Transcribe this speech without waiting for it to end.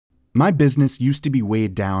My business used to be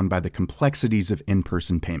weighed down by the complexities of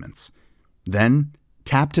in-person payments. Then,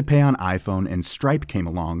 Tap to Pay on iPhone and Stripe came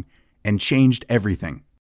along and changed everything.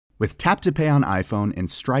 With Tap to Pay on iPhone and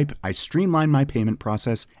Stripe, I streamlined my payment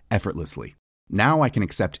process effortlessly. Now I can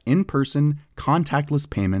accept in-person, contactless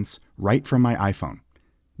payments right from my iPhone.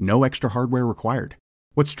 No extra hardware required.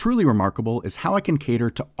 What's truly remarkable is how I can cater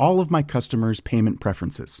to all of my customers' payment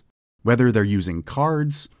preferences. Whether they're using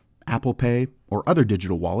cards, Apple Pay, or other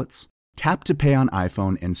digital wallets, Tap to Pay on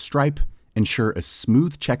iPhone and Stripe ensure a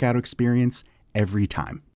smooth checkout experience every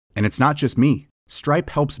time. And it's not just me.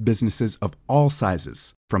 Stripe helps businesses of all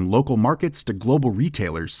sizes, from local markets to global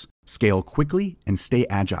retailers, scale quickly and stay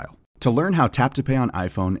agile. To learn how Tap to Pay on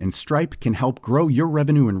iPhone and Stripe can help grow your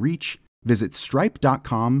revenue and reach, visit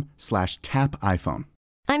stripe.com/tapiphone.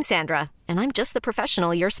 I'm Sandra, and I'm just the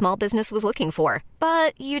professional your small business was looking for.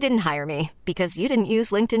 But you didn't hire me because you didn't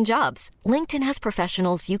use LinkedIn Jobs. LinkedIn has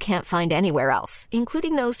professionals you can't find anywhere else,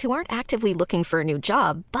 including those who aren't actively looking for a new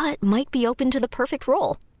job, but might be open to the perfect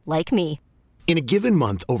role, like me. In a given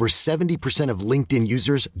month, over 70% of LinkedIn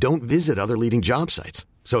users don't visit other leading job sites.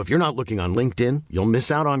 So if you're not looking on LinkedIn, you'll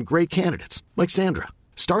miss out on great candidates like Sandra.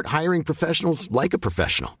 Start hiring professionals like a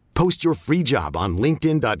professional. Post your free job on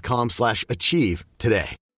linkedin.com/achieve today.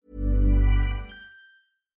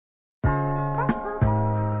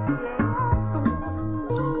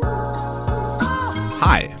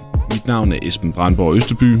 Hej, mit navn er Esben Brandborg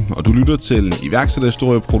Østerby, og du lytter til en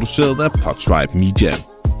iværksætterhistorie produceret af Podtribe Media.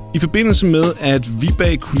 I forbindelse med, at vi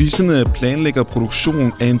bag kulisserne planlægger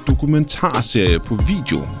produktion af en dokumentarserie på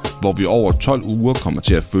video, hvor vi over 12 uger kommer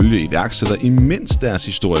til at følge iværksættere, imens deres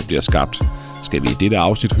historie bliver skabt, skal vi i dette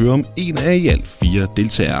afsnit høre om en af i alt 4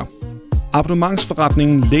 deltagere.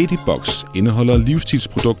 Abonnementsforretningen Ladybox indeholder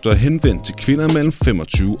livsstilsprodukter henvendt til kvinder mellem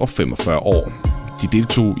 25 og 45 år. De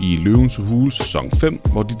deltog i Løvens Hule sæson 5,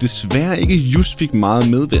 hvor de desværre ikke just fik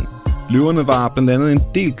meget medvind. Løverne var blandt andet en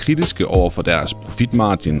del kritiske over for deres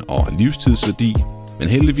profitmargin og livstidsværdi, men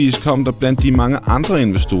heldigvis kom der blandt de mange andre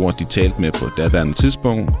investorer, de talte med på daværende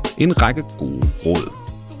tidspunkt, en række gode råd.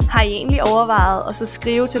 Har I egentlig overvejet at så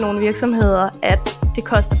skrive til nogle virksomheder, at det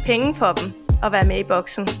koster penge for dem at være med i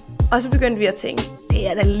boksen? Og så begyndte vi at tænke, det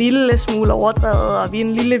er da en lille smule overdrevet, og vi er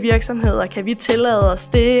en lille virksomhed, og kan vi tillade os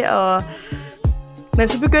det? Men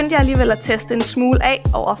så begyndte jeg alligevel at teste en smule af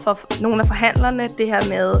over for nogle af forhandlerne, det her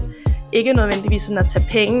med ikke nødvendigvis sådan at tage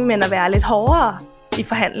penge, men at være lidt hårdere i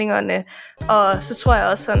forhandlingerne. Og så tror jeg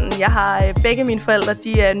også sådan, jeg har begge mine forældre,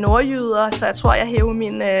 de er nordjyder, så jeg tror, jeg hæver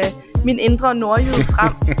min indre nordjyde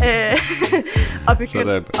frem og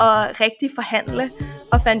begyndte at rigtig forhandle.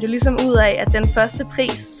 Og fandt jo ligesom ud af, at den første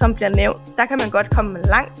pris, som bliver nævnt, der kan man godt komme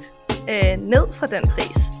langt ned fra den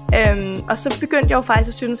pris. Og så begyndte jeg jo faktisk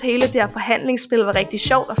at synes, at hele det her forhandlingsspil var rigtig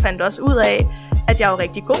sjovt, og fandt også ud af, at jeg var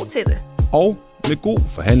rigtig god til det. Og med god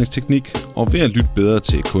forhandlingsteknik og ved at lytte bedre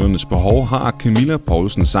til kundernes behov, har Camilla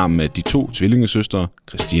Poulsen sammen med de 2 tvillingesøstre,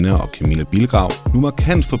 Christina og Camilla Bilgrav, nu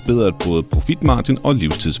markant forbedret både profitmargin og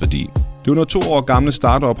livstidsværdi. Det under 2 år gamle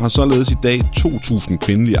startup har således i dag 2.000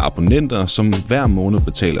 kvindelige abonnenter, som hver måned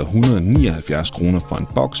betaler 179 kroner for en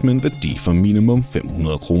boks med en værdi for minimum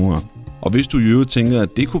 500 kroner. Og hvis du i øvrigt tænker,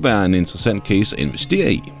 at det kunne være en interessant case at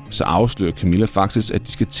investere i, så afslører Camilla faktisk, at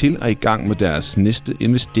de skal til at i gang med deres næste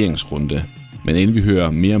investeringsrunde. Men inden vi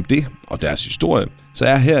hører mere om det og deres historie, så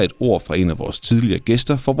er her et ord fra en af vores tidligere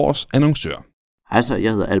gæster for vores annoncør. Hej så,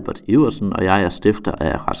 jeg hedder Albert Iversen, og jeg er stifter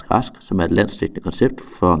af Rask, som er et landsdækkende koncept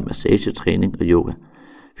for massagetræning og yoga.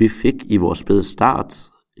 Vi fik i vores spæde start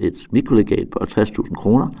et mikrolegat på 50.000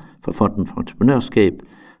 kroner fra Fonden for Entreprenørskab,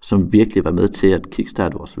 som virkelig var med til at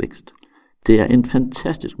kickstarte vores vækst. Det er en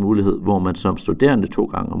fantastisk mulighed, hvor man som studerende 2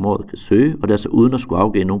 gange om året kan søge, og det er så uden at skulle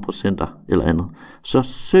afgive nogle procenter eller andet. Så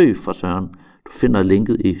søg for søren. Du finder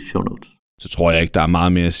linket i show notes. Så tror jeg ikke, der er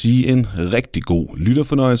meget mere at sige end rigtig god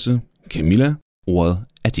lytterfornøjelse. Camilla, ordet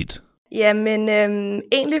er dit. Jamen,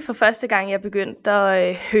 egentlig for første gang, jeg begyndte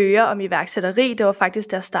at høre om iværksætteri, det var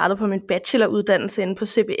faktisk, da jeg startede på min bacheloruddannelse inde på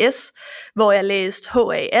CBS, hvor jeg læste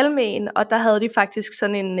HA Almen, og der havde de faktisk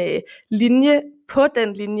sådan en linje på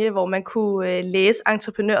den linje, hvor man kunne læse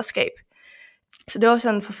entreprenørskab. Så det var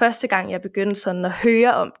sådan for første gang, jeg begyndte sådan at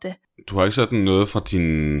høre om det. Du har ikke sådan noget fra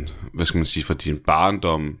din, fra din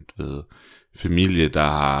barndom, familie, der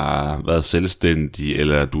har været selvstændig,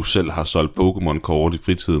 eller du selv har solgt Pokémon-kort i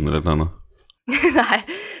fritiden eller noget andet? Nej,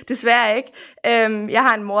 desværre ikke. Jeg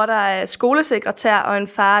har en mor, der er skolesekretær, og en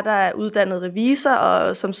far, der er uddannet revisor,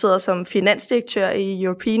 og som sidder som finansdirektør i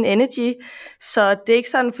European Energy. Så det er ikke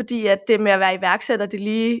sådan, fordi at det med at være iværksætter, det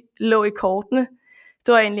lige lå i kortene.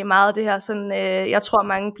 det var egentlig meget det her, sådan, jeg tror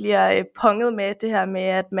mange bliver punget med det her med,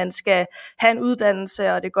 at man skal have en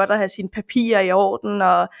uddannelse, og det er godt at have sine papirer i orden,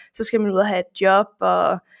 og så skal man ud og have et job,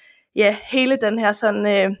 og ja, hele den her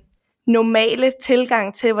sådan normale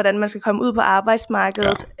tilgang til, hvordan man skal komme ud på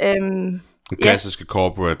arbejdsmarkedet. Ja. Den klassiske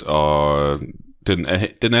corporate og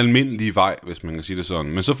den almindelige vej, hvis man kan sige det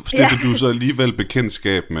sådan. Men så stifter du så alligevel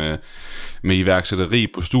bekendtskab med iværksætteri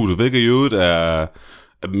på studiet, hvilket i øvrigt er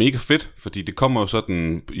mega fedt, fordi det kommer jo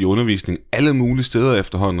sådan i undervisning alle mulige steder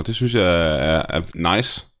efterhånden, og det synes jeg er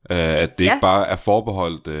nice, at det ikke bare er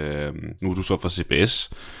forbeholdt, nu er du så fra CBS,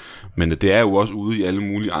 men det er jo også ude i alle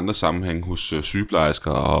mulige andre sammenhæng hos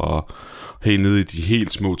sygeplejersker og helt nede i de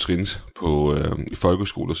helt små trins i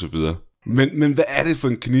folkeskole og så videre. Men hvad er det for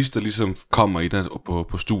en gnist, der ligesom kommer i dig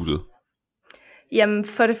på studiet? Jamen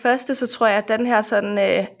for det første, så tror jeg, at den her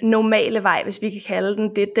sådan normale vej, hvis vi kan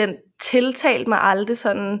kalde den tiltalte mig aldrig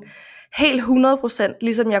sådan helt 100%,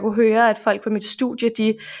 ligesom jeg kunne høre, at folk på mit studie,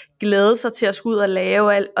 de glædede sig til at skulle ud og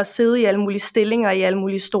lave og sidde i alle mulige stillinger i alle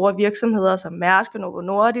mulige store virksomheder, som Mærsk og Novo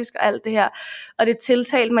Nordisk og alt det her. Og det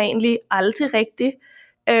tiltalte mig egentlig aldrig rigtigt.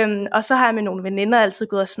 Og så har jeg med nogle veninder altid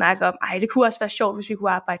gået og snakket om, det kunne også være sjovt, hvis vi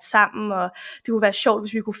kunne arbejde sammen, og det kunne være sjovt,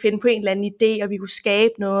 hvis vi kunne finde på en eller anden idé, og vi kunne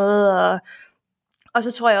skabe noget, og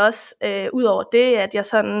så tror jeg også, ud over det, at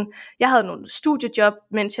jeg havde nogle studiejob,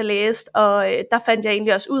 mens jeg læste, og der fandt jeg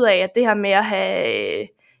egentlig også ud af, at det her med at have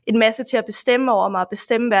en masse til at bestemme over mig, og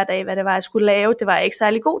bestemme hver dag, hvad det var, jeg skulle lave, det var jeg ikke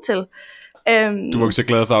særlig god til. Du var ikke så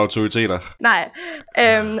glad for autoriteter? Nej,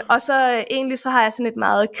 og så egentlig så har jeg sådan et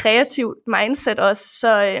meget kreativt mindset også,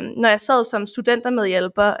 så når jeg sad som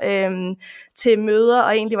studentermedhjælper til møder,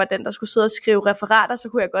 og egentlig var den, der skulle sidde og skrive referater, så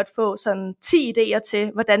kunne jeg godt få sådan 10 idéer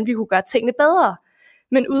til, hvordan vi kunne gøre tingene bedre.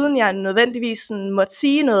 Men uden jeg nødvendigvis sådan måtte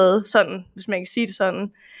sige noget, sådan, hvis man kan sige det sådan.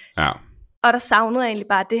 Ja. Og der savnede jeg egentlig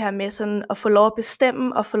bare det her med sådan at få lov at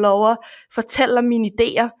bestemme, og få lov at fortælle om mine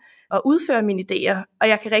idéer, og udføre mine idéer. Og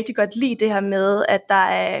jeg kan rigtig godt lide det her med, at der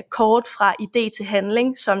er kort fra idé til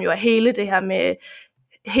handling, som jo er hele det her med,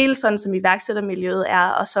 hele sådan som iværksættermiljøet er,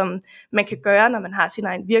 og som man kan gøre, når man har sin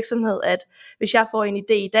egen virksomhed, at hvis jeg får en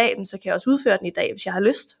idé i dag, så kan jeg også udføre den i dag, hvis jeg har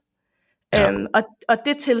lyst. Ja. Og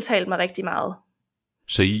det tiltalte mig rigtig meget.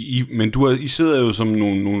 Så men I sidder jo som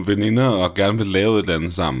nogle veninder og gerne vil lave et eller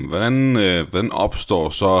andet sammen. Hvordan opstår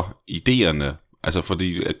så idéerne? Altså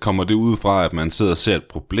fordi kommer det ud fra, at man sidder og ser et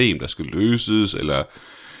problem, der skal løses, eller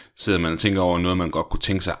sidder man og tænker over noget, man godt kunne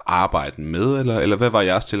tænke sig at arbejde med, eller hvad var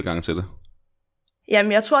jeres tilgang til det?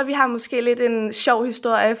 Jamen jeg tror, vi har måske lidt en sjov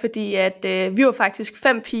historie, fordi at vi var faktisk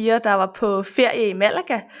 5 piger, der var på ferie i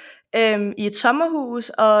Malaga, i et sommerhus,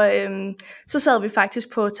 og så sad vi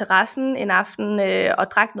faktisk på terrassen en aften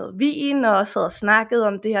og drak noget vin, og sad og snakkede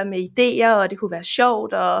om det her med idéer, og det kunne være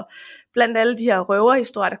sjovt, og blandt alle de her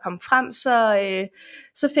røverhistorier, der kom frem,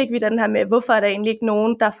 så fik vi den her med, hvorfor er der egentlig ikke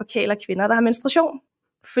nogen, der forkæler kvinder, der har menstruation?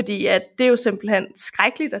 Fordi at det er jo simpelthen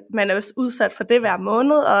skrækkeligt, at man er udsat for det hver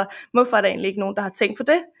måned, og hvorfor er der egentlig ikke nogen, der har tænkt på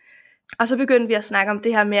det? Og så begyndte vi at snakke om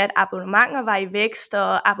det her med, at abonnementer var i vækst,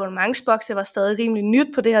 og abonnementsbokse var stadig rimelig nyt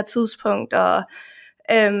på det her tidspunkt. Og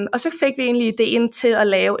så fik vi egentlig ideen til at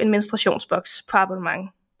lave en menstruationsboks på abonnement.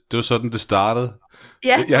 Det var sådan, det startede.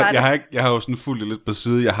 Ja, jeg har jo sådan fulgt det lidt på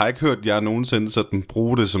side. Jeg har ikke hørt jer nogensinde sådan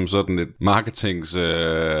bruge det som sådan et marketings,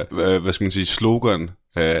 hvad skal man sige, slogan.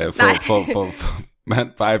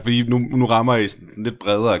 Fordi nu rammer I lidt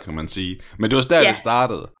bredere, kan man sige. Men det var der, det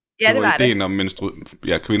startede. Ja, det var ideen om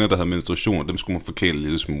kvinder, der havde menstruation, dem skulle man forkæle en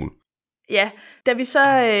lille smule. Ja, da vi så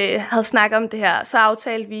havde snakket om det her, så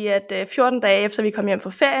aftalte vi, at 14 dage efter vi kom hjem fra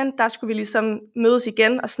ferien, der skulle vi ligesom mødes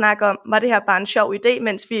igen og snakke om, var det her bare en sjov idé,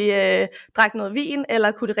 mens vi drak noget vin,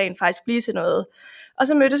 eller kunne det rent faktisk blive til noget? Og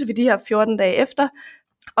så mødtes vi de her 14 dage efter,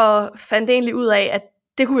 og fandt egentlig ud af, at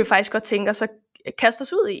det kunne vi faktisk godt tænke os at kaste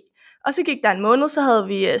os ud i. Og så gik der en måned, så havde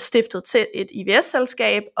vi stiftet til et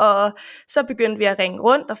IVS-selskab, og så begyndte vi at ringe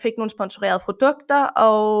rundt og fik nogle sponsorerede produkter,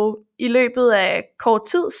 og i løbet af kort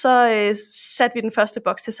tid, så satte vi den første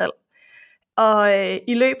boks til salg. Og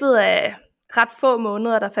i løbet af ret få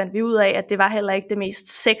måneder, der fandt vi ud af, at det var heller ikke det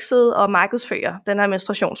mest sexede og markedsføre, den her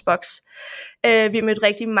menstruationsboks. Vi mødte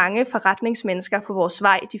rigtig mange forretningsmennesker på vores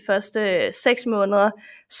vej de første 6 måneder,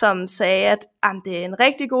 som sagde, at det er en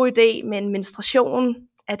rigtig god idé, men menstruation,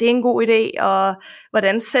 er det en god idé, og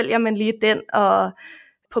hvordan sælger man lige den? Og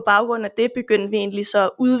på baggrund af det begyndte vi egentlig så at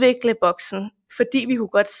udvikle boksen, fordi vi kunne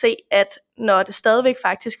godt se, at når det stadigvæk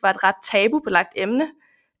faktisk var et ret tabubelagt emne,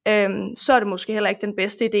 så er det måske heller ikke den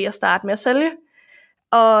bedste idé at starte med at sælge.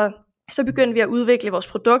 Og så begyndte vi at udvikle vores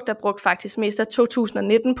produkter, brugte faktisk mest af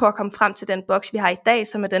 2019 på at komme frem til den boks, vi har i dag,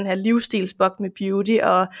 som er den her livsstilsboks med beauty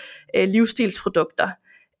og livsstilsprodukter.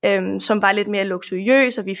 som var lidt mere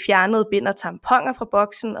luksuriøs, og vi fjernede bind og tamponer fra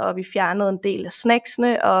boksen, og vi fjernede en del af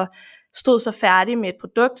snacksene, og stod så færdig med et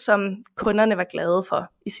produkt, som kunderne var glade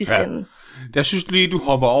for i sidste ende. Jeg synes lige, du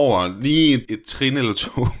hopper over lige et trin eller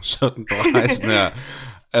to sådan på rejsen her.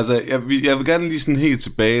 Altså, jeg vil gerne lige sådan helt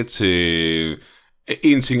tilbage til...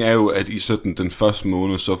 En ting er jo, at I sådan den første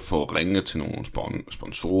måned så får ringet til nogle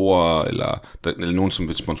sponsorer, eller nogen, som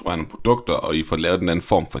vil sponsorere nogle produkter, og I får lavet en anden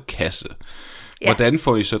form for kasse. Ja. Hvordan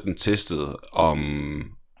får I sådan testet,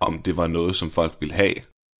 om det var noget, som folk ville have?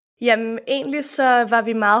 Jamen, egentlig så var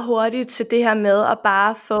vi meget hurtige til det her med at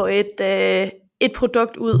bare få et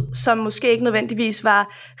produkt ud, som måske ikke nødvendigvis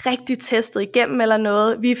var rigtig testet igennem eller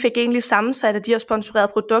noget. Vi fik egentlig sammensat af de her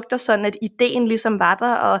sponsorerede produkter, sådan at ideen ligesom var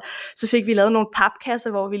der, og så fik vi lavet nogle papkasser,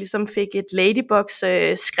 hvor vi ligesom fik et Ladybox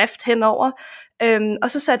skrift henover,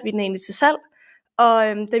 og så satte vi den egentlig til salg, og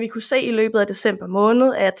da vi kunne se i løbet af december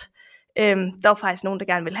måned, at der var faktisk nogen, der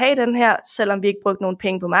gerne ville have den her, selvom vi ikke brugte nogen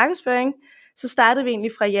penge på markedsføring, så startede vi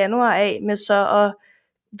egentlig fra januar af med så at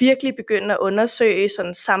virkelig begynde at undersøge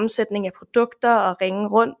sådan en sammensætning af produkter og ringe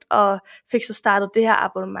rundt, og fik så startet det her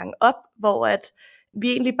abonnement op, hvor at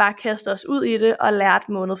vi egentlig bare kastede os ud i det og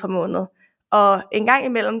lærte måned for måned. Og en gang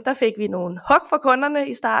imellem, der fik vi nogle hug fra kunderne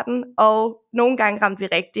i starten, og nogle gange ramte vi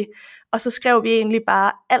rigtigt. Og så skrev vi egentlig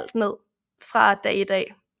bare alt ned fra dag i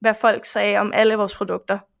dag, hvad folk sagde om alle vores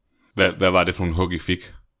produkter. Hvad var det for nogle hug, I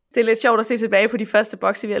fik? Det er lidt sjovt at se tilbage på de første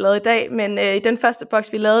bokse, vi har lavet i dag, men i den første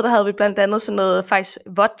boks, vi lavede, der havde vi blandt andet sådan noget faktisk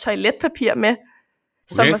vådt toiletpapir med,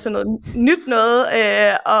 som var sådan noget nyt noget,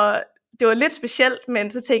 og det var lidt specielt,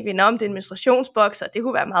 men så tænkte vi, om det er en menstruationsboks, og det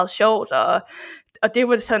kunne være meget sjovt, og det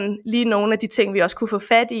var sådan lige nogle af de ting, vi også kunne få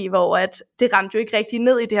fat i, hvor at det ramte jo ikke rigtig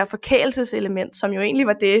ned i det her forkælelseselement, som jo egentlig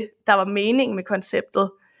var det, der var meningen med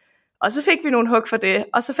konceptet. Og så fik vi nogle hug for det,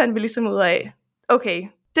 og så fandt vi ligesom ud af, okay,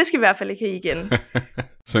 det skal vi i hvert fald ikke have igen.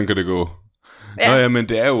 Sådan kan det gå. Ja. Nå ja, men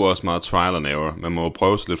det er jo også meget trial and error. Man må jo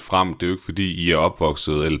prøve sig lidt frem. Det er jo ikke fordi, I er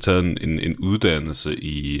opvokset eller taget en uddannelse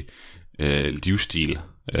i livsstil.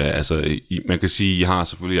 Man kan sige, I har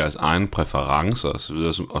selvfølgelig jeres egne præferencer og så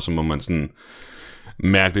videre, og så må man sådan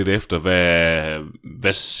mærke lidt efter,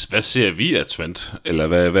 hvad ser vi af trend?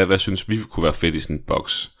 Eller hvad synes vi kunne være fedt i sådan en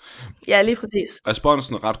boks? Ja, lige præcis.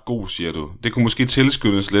 Responsen er ret god, siger du. Det kunne måske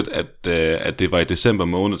tilskyndes lidt, at det var i december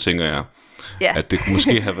måned, tænker jeg. Ja. At det kunne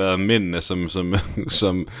måske have været mændene,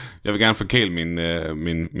 som jeg vil gerne forkæle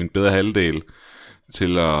min bedre halvdel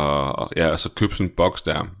til at så købe sådan en boks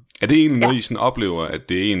der. Er det egentlig noget, I sådan oplever, at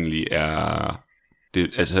det egentlig er,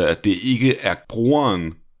 at det ikke er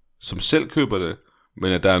brugeren, som selv køber det,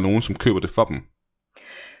 men at der er nogen, som køber det for dem?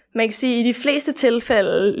 Man kan sige, at i de fleste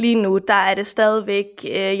tilfælde lige nu, der er det stadigvæk,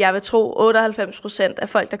 jeg vil tro, 98% af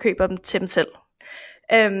folk, der køber dem til dem selv.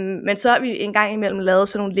 Men så har vi en gang imellem lavet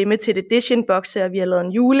sådan nogle limited edition bokse, og vi har lavet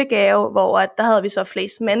en julegave, hvor der havde vi så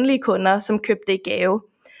flest mandlige kunder, som købte i gave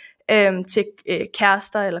til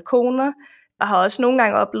kærester eller koner. Og har også nogle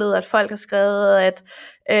gange oplevet, at folk har skrevet, at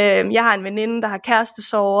jeg har en veninde, der har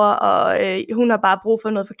kærestesorger, og hun har bare brug for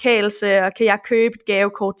noget forkælelse, og kan jeg købe et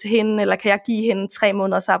gavekort til hende, eller kan jeg give hende 3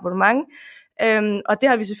 måneders abonnement? Og det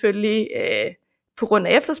har vi selvfølgelig på grund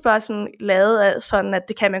af efterspørgselen lavet sådan, at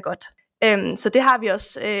det kan man godt. Så det har vi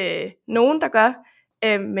også nogen, der gør,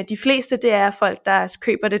 men de fleste, det er folk, der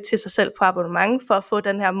køber det til sig selv på abonnement, for at få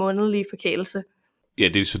den her månedlige forkælelse. Ja,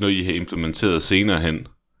 det er sådan noget, I har implementeret senere hen.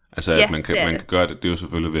 Altså, at man kan gøre det. Det er jo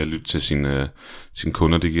selvfølgelig ved at lytte til sine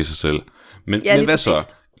kunder, det giver sig selv. Men hvad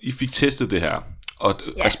så? I fik testet det her, og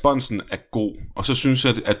responsen er god. Og så synes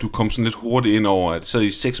jeg, at du kom sådan lidt hurtigt ind over, at så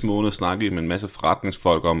i 6 måneder snakkede med en masse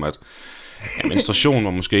forretningsfolk om, at menstruation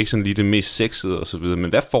var måske ikke sådan lige det mest sexede og så videre. Men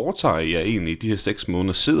hvad foretager I egentlig i de her 6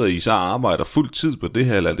 måneder? Sidder I så og arbejder fuld tid på det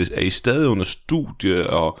her, eller er I stadig under studie?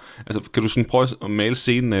 Og, altså, kan du sådan prøve at male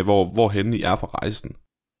scenen af, hvorhenne I er på rejsen?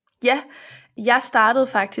 Ja, jeg startede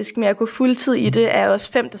faktisk med at gå fuldtid i det af os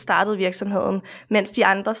 5, der startede virksomheden, mens de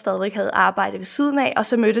andre stadig havde arbejde ved siden af, og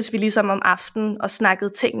så mødtes vi ligesom om aftenen og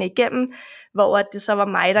snakkede tingene igennem, hvor det så var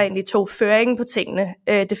mig, der egentlig tog føringen på tingene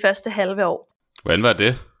det første halve år. Hvordan var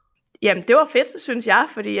det? Jamen, det var fedt, synes jeg,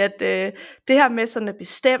 fordi at det her med sådan at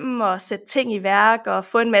bestemme og sætte ting i værk og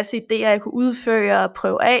få en masse idéer, jeg kunne udføre og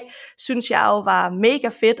prøve af, synes jeg jo var mega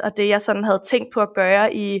fedt, og det jeg sådan havde tænkt på at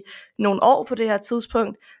gøre i nogle år på det her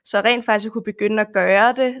tidspunkt, så rent faktisk kunne begynde at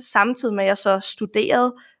gøre det, samtidig med at jeg så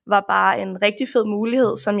studerede, var bare en rigtig fed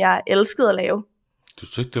mulighed, som jeg elskede at lave. Du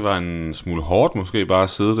synes det var en smule hårdt måske bare at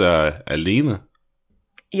sidde der alene?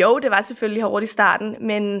 Jo, det var selvfølgelig hårdt i starten,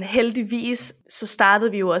 men heldigvis så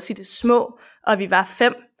startede vi jo også i det små, og vi var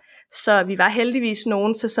 5, så vi var heldigvis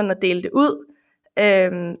nogen til sådan at dele det ud,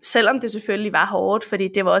 selvom det selvfølgelig var hårdt, fordi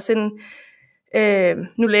det var også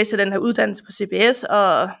Nu læser jeg den her uddannelse på CBS,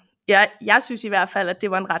 og jeg synes i hvert fald, at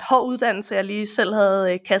det var en ret hård uddannelse, jeg lige selv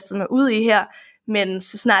havde kastet mig ud i her. Men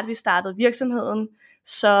så snart vi startede virksomheden,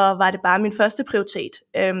 så var det bare min første prioritet.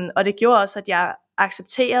 Og det gjorde også, at jeg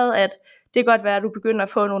accepterede, at det kan godt være, at du begynder at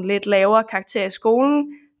få nogle lidt lavere karakterer i skolen.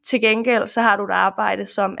 Til gengæld, så har du et arbejde,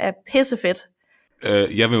 som er pissefedt.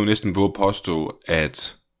 Jeg vil jo næsten våge påstå,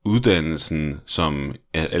 at uddannelsen,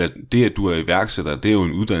 eller det, at du er iværksætter, det er jo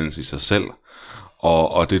en uddannelse i sig selv.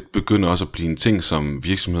 Og det begynder også at blive en ting, som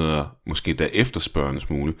virksomheder måske der efterspørger en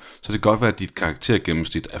smule. Så det kan godt være, at dit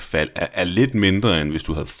karaktergennemsnit er lidt mindre, end hvis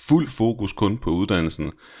du havde fuld fokus kun på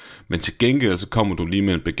uddannelsen. Men til gengæld, så kommer du lige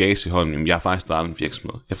med en bagage i hånden. Jamen, jeg har faktisk startet en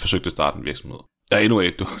virksomhed. Jeg forsøgte at starte en virksomhed. Anyway,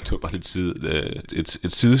 det var bare lidt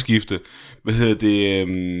et sideskifte. Hvad hedder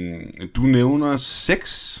det? Du nævner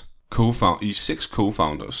 6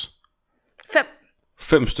 co-founders.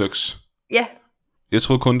 5 styks. Ja. Jeg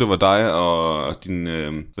troede kun, det var dig og din,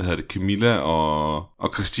 Camilla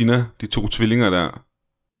og Christina, de 2 tvillinger der.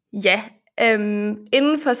 Ja,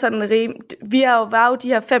 inden for sådan var jo de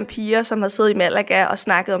her 5 piger, som har siddet i Malaga og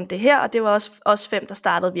snakket om det her, og det var også os 5, der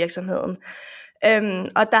startede virksomheden.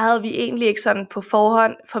 Og der havde vi egentlig ikke sådan på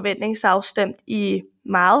forhånd forventningsafstemt i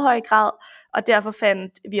meget høj grad, og derfor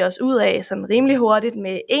fandt vi os ud af sådan rimelig hurtigt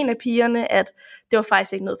med en af pigerne, at det var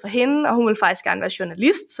faktisk ikke noget for hende, og hun ville faktisk gerne være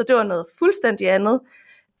journalist, så det var noget fuldstændig andet.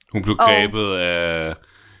 Hun blev grebet af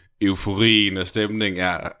euforien og stemning,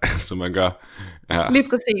 ja, som man gør. Ja. Lige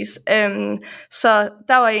præcis. Så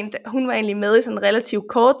der var hun var egentlig med i sådan en relativt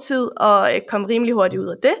kort tid, og kom rimelig hurtigt ud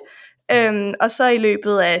af det. Og så i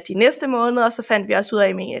løbet af de næste måneder, så fandt vi også ud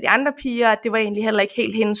af med en af de andre piger, at det var egentlig heller ikke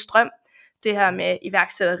helt hendes drøm, det her med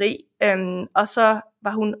iværksætteri. Og så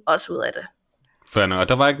var hun også ud af det. Fanden, og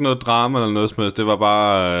der var ikke noget drama eller noget som helst, det var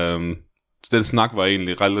bare, den snak var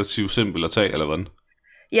egentlig relativt simpel at tage, eller hvordan?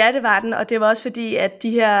 Ja, det var den, og det var også fordi, at de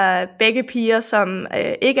her begge piger, som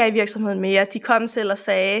ikke er i virksomheden mere, de kom selv og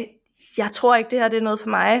sagde, jeg tror ikke, det her det er noget for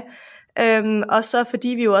mig. Og så fordi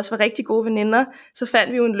vi jo også var rigtig gode veninder, så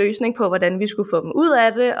fandt vi jo en løsning på, hvordan vi skulle få dem ud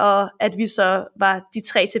af det, og at vi så var de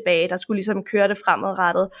 3 tilbage, der skulle ligesom køre det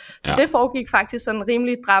fremadrettet. Så det foregik faktisk sådan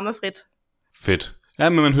rimelig dramafrit. Fedt. Ja,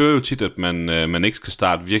 men man hører jo tit, at man ikke skal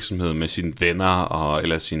starte virksomhed med sine venner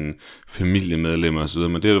eller sine familiemedlemmer osv.,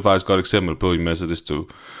 men det er jo faktisk et godt eksempel på i masse af det stå.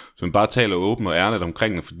 Så man bare taler åbent og ærligt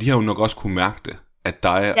omkring det, for de har jo nok også kunne mærke det, at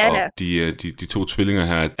dig og de 2 tvillinger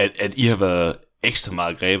her, at I har været ekstra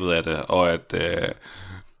meget grebet af det, og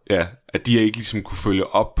at de ikke ligesom kunne følge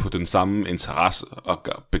op på den samme interesse og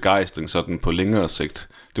begejstring sådan på længere sigt.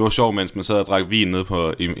 Det var sjovt, mens man sad og drak vin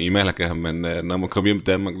nede i Malaga, men når man kom hjem i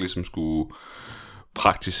Danmark ligesom skulle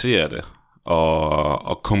praktisere det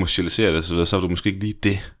og kommercialisere det, så var det måske ikke lige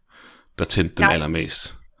det, der tændte den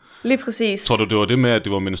allermest. Lige præcis. Tror du, det var det med, at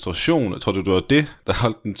det var menstruation? Tror du, det var det, der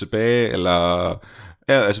holdt den tilbage? Eller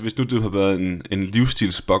altså hvis nu det havde været en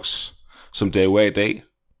livsstilsboks, som det er jo i dag,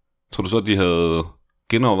 tror du så, at de havde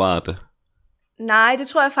genovervejet det? Nej, det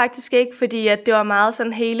tror jeg faktisk ikke, fordi at det var meget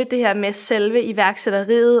sådan hele det her med selve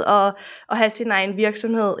iværksætteriet og have sin egen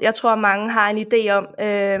virksomhed. Jeg tror, mange har en idé om,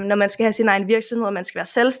 når man skal have sin egen virksomhed, og man skal være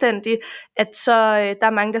selvstændig, at så der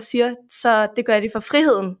er mange, der siger, så det gør de for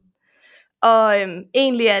friheden. Og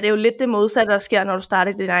egentlig er det jo lidt det modsatte, der sker, når du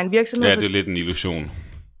starter din egen virksomhed. Ja, det er lidt en illusion.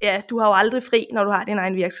 Ja, du har jo aldrig fri, når du har din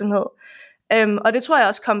egen virksomhed. Og det tror jeg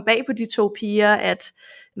også kom bag på de 2 piger, at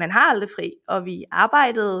man har aldrig fri, og vi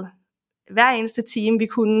arbejdede hver eneste time, vi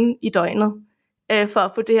kunne i døgnet, for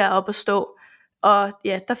at få det her op at stå. Og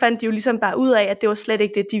ja, der fandt de jo ligesom bare ud af, at det var slet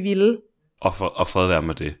ikke det, de ville. Og fred være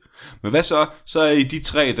med det. Men hvad så? Så er I de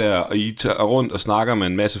 3 der, og I tager rundt og snakker med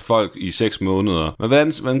en masse folk i 6 måneder. Men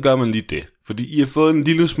hvordan gør man lige det? Fordi I har fået en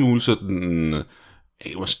lille smule sådan...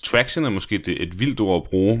 traction er måske et vildt ord at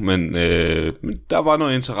bruge, men der var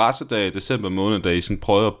noget interesse der i december måned, da I sådan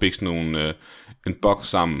prøvede at bække en boks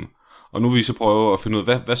sammen. Og nu vil I så prøve at finde ud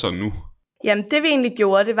af, hvad så nu? Jamen det vi egentlig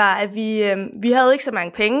gjorde, det var, at vi havde ikke så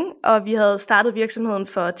mange penge, og vi havde startet virksomheden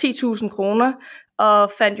for 10.000 kroner,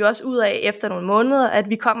 og fandt jo også ud af efter nogle måneder, at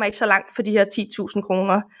vi kommer ikke så langt for de her 10.000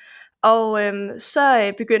 kroner. Og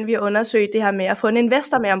så begyndte vi at undersøge det her med at få en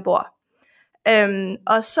investor med ombord.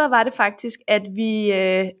 Og så var det faktisk, at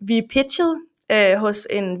vi pitchede hos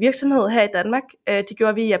en virksomhed her i Danmark. Det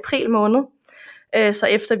gjorde vi i april måned, så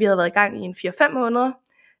efter vi havde været i gang i en 4-5 måneder,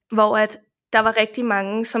 hvor at der var rigtig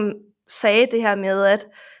mange, som sagde det her med, at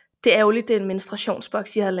det er ærgerligt, det er en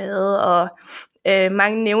menstruationsboks, I har lavet, og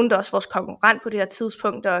mange nævnte også vores konkurrent på det her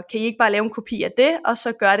tidspunkt, og kan I ikke bare lave en kopi af det, og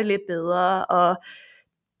så gøre det lidt bedre, og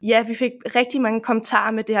ja, vi fik rigtig mange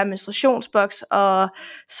kommentarer med det her menstruationsboks, og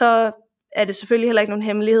så er det selvfølgelig heller ikke nogen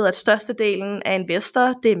hemmelighed, at størstedelen af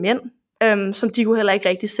investorer, det er mænd, som de kunne heller ikke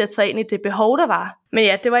rigtig sætte sig ind i det behov, der var. Men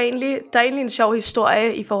ja, der er egentlig en sjov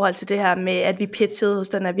historie i forhold til det her med, at vi pitchede hos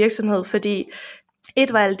den her virksomhed, fordi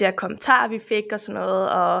et var alle de her kommentarer, vi fik og sådan noget,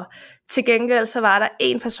 og til gengæld så var der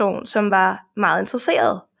en person, som var meget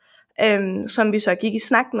interesseret, som vi så gik i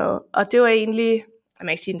snak med, og det var egentlig, man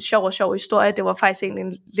kan sige en sjov historie, det var faktisk egentlig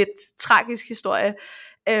en lidt tragisk historie,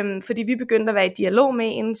 fordi vi begyndte at være i dialog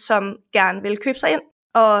med en, som gerne ville købe sig ind,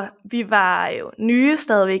 og vi var jo nye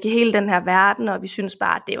stadigvæk i hele den her verden, og vi syntes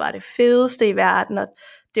bare, at det var det fedeste i verden, og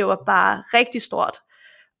det var bare rigtig stort,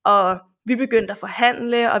 og vi begyndte at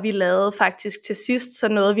forhandle, og vi lavede faktisk til sidst, så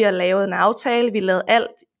nåede vi at lave en aftale, vi lavede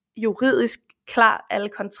alt juridisk klar, alle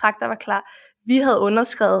kontrakter var klar, vi havde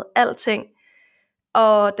underskrevet alting,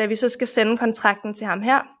 og da vi så skal sende kontrakten til ham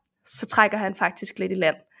her, så trækker han faktisk lidt i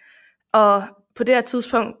land. Og på det her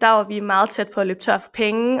tidspunkt, der var vi meget tæt på at løbe tør for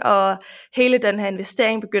penge, og hele den her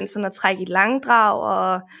investering begyndte sådan at trække i langdrag,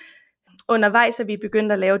 og undervejs, at vi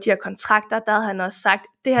begyndte at lave de her kontrakter, der havde han også sagt,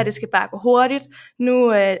 det her det skal bare gå hurtigt,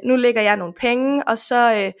 nu lægger jeg nogle penge, og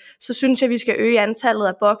så synes jeg, vi skal øge antallet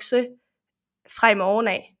af bokse fra i morgen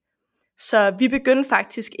af. Så vi begyndte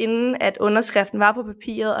faktisk, inden at underskriften var på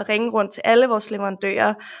papiret, at ringe rundt til alle vores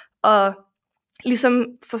leverandører, og ligesom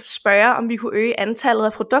spørge, om vi kunne øge antallet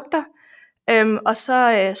af produkter. Og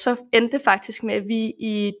så endte det faktisk med, at vi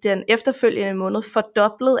i den efterfølgende måned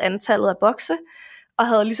fordoblede antallet af bokse, og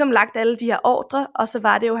havde ligesom lagt alle de her ordre, og så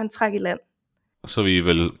var det jo, han trak i land. Så er vi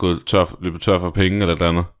vel løbet tør for penge eller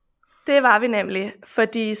andet? Det var vi nemlig,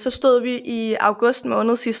 fordi så stod vi i august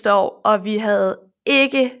måned sidste år, og vi havde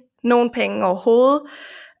ikke nogen penge overhovedet,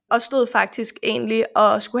 og stod faktisk egentlig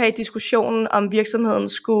og skulle have diskussionen, om virksomheden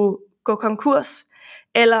skulle gå konkurs,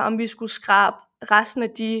 eller om vi skulle skrabe resten af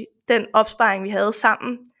den opsparing, vi havde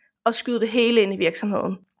sammen, og skyde det hele ind i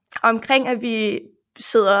virksomheden. Omkring at vi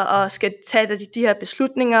sidder og skal tage de her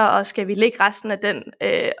beslutninger, og skal vi lægge resten af den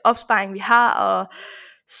opsparing, vi har, og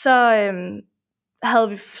så havde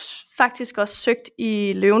vi faktisk også søgt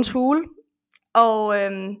i Løvens Hule, og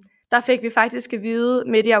der fik vi faktisk at vide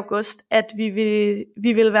midt i august, at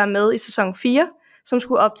vi ville være med i sæson 4, som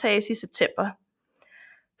skulle optages i september.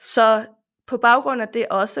 Så på baggrund af det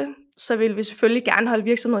også, så ville vi selvfølgelig gerne holde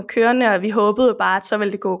virksomheden kørende, og vi håbede bare, at så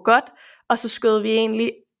ville det gå godt, og så skød vi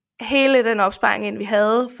egentlig hele den opsparing ind, vi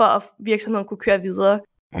havde, for at virksomheden kunne køre videre.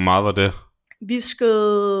 Hvor meget var det? Vi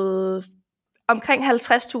skød omkring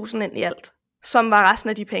 50.000 ind i alt, som var resten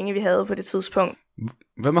af de penge, vi havde på det tidspunkt.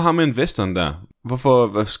 Hvad med ham med investoren der?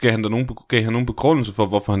 Hvorfor gav han nogen begrundelse for,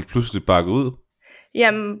 hvorfor han pludselig bakkede ud?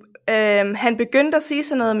 Jamen, han begyndte at sige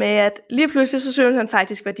sådan noget med, at lige pludselig så syntes han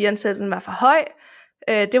faktisk, at værdiansættelsen var for høj.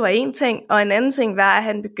 Det var en ting, og en anden ting var, at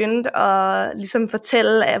han begyndte at ligesom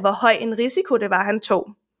fortælle, hvor høj en risiko det var, han tog.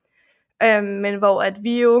 Men hvor at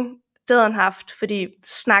vi jo, det havde han haft, fordi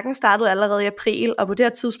snakken startede allerede i april, og på det her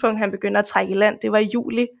tidspunkt, han begyndte at trække i land, det var i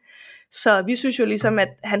juli. Så vi synes jo ligesom, at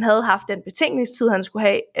han havde haft den betænkningstid, han skulle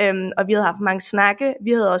have, og vi havde haft mange snakke.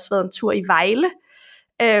 Vi havde også været en tur i Vejle,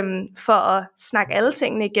 for at snakke alle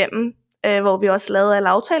tingene igennem, hvor vi også lavede alle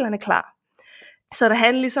aftalerne klar. Så da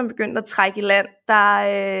han ligesom begyndte at trække i land,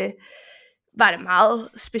 der var det meget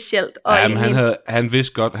specielt. Og ja, men han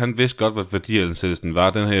vidste godt, hvad værdiansættelsen var.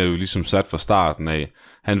 Den havde jeg jo ligesom sat fra starten af.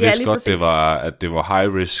 Han vidste godt, at det var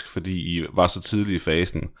high risk, fordi I var så tidlig i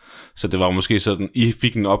fasen. Så det var måske sådan, I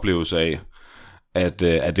fik en oplevelse af, at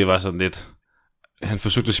det var sådan lidt, han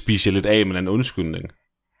forsøgte at spise lidt af med en undskyldning.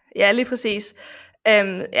 Ja, lige præcis.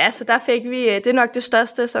 Så der fik vi, det er nok det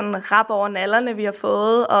største sådan rap over nallerne, vi har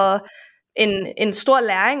fået, og en stor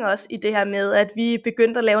læring også i det her med, at vi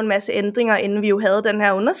begyndte at lave en masse ændringer, inden vi jo havde den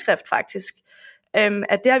her underskrift faktisk.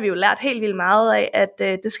 At det har vi jo lært helt vildt meget af,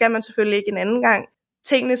 at det skal man selvfølgelig ikke en anden gang.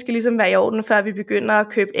 Tingene skal ligesom være i orden, før vi begynder at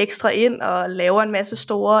købe ekstra ind og laver en masse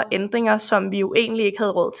store ændringer, som vi jo egentlig ikke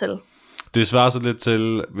havde råd til. Det svarer så lidt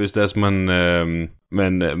til, hvis det er,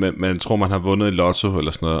 man tror, man har vundet i lotto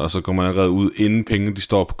eller sådan noget, og så går man allerede ud, inden pengene de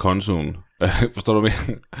står på kontoen. Forstår du mig?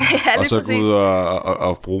 Ja, og så præcis. gå ud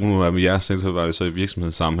og bruge nogle af jeres selvforvalg så i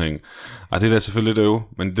virksomhedssammenhæng. Og det er da selvfølgelig lidt øve,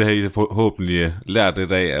 men det har I forhåbentlig lært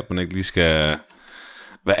det af, at man ikke lige skal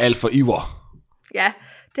være alt for iver. Ja,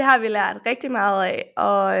 det har vi lært rigtig meget af,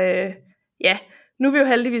 og nu er vi jo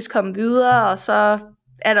heldigvis kommet videre, og så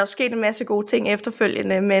er der jo sket en masse gode ting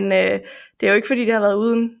efterfølgende, men det er jo ikke fordi, det har været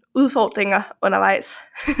uden udfordringer undervejs.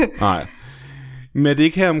 Nej. Men er det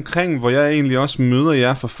ikke her omkring, hvor jeg egentlig også møder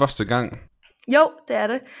jer for første gang? Jo, det er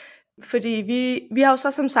det. Fordi vi har jo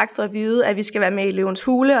så som sagt fået at vide, at vi skal være med i Løvens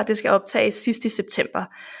Hule, og det skal optages sidst i september.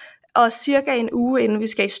 Og cirka en uge inden vi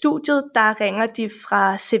skal i studiet, der ringer de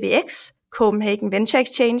fra CVX, Copenhagen Venture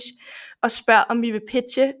Exchange, og spørger, om vi vil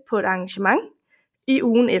pitche på et arrangement i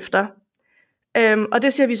ugen efter. Og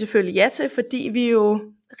det siger vi selvfølgelig ja til, fordi vi jo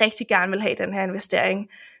rigtig gerne vil have den her investering.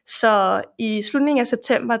 Så i slutningen af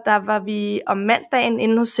september, der var vi om mandagen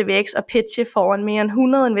inde hos CVX og pitche foran mere end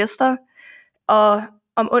 100 investorer. Og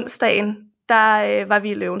om onsdagen, der var vi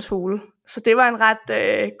i Løvens Hule. Så det var en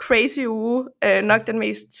ret crazy uge. Nok den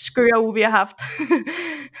mest skøre uge, vi har haft.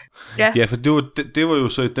 Ja, for det var jo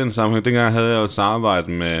så i den sammenhæng. Dengang havde jeg jo et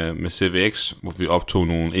samarbejde med CVX, hvor vi optog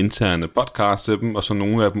nogle interne podcasts til dem, og så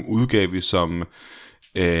nogle af dem udgav vi som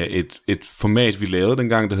et format, vi lavede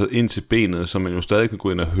dengang, der hed Ind til benet, som man jo stadig kan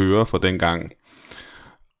gå ind og høre fra dengang.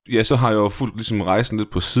 Ja, så har jeg jo fulgt ligesom rejsen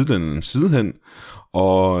lidt på sidelænden sidenhen,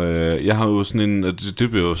 og jeg har jo sådan en, det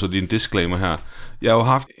bliver jo så lige en disclaimer her, jeg har jo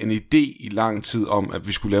haft en idé i lang tid om, at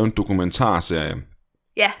vi skulle lave en dokumentarserie,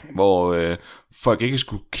 hvor folk ikke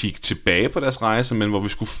skulle kigge tilbage på deres rejse, men hvor vi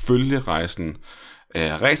skulle følge rejsen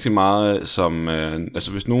rigtig meget, som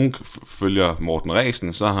altså hvis nogen følger Morten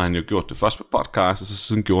Ræsen, så har han jo gjort det først på podcast, og så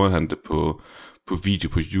siden gjorde han det på video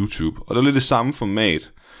på YouTube, og det var lidt det samme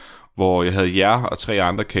format, hvor jeg havde jer og 3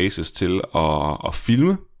 andre cases til at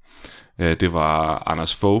filme. Det var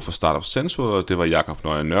Anders Fogh fra Startup Sensor, det var Jakob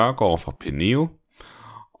Nøje Nørgaard fra Peneo,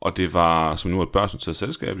 og det var, som nu er et børsnoteret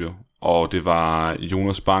selskab jo, og det var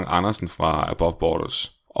Jonas Bang Andersen fra Above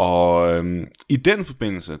Borders. Og i den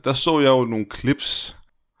forbindelse, der så jeg jo nogle clips,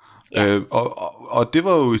 og det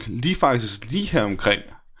var jo faktisk lige her omkring,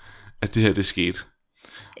 at det her det skete.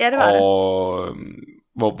 Ja, det var og,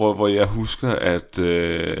 hvor jeg husker, at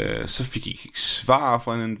så fik jeg ikke svar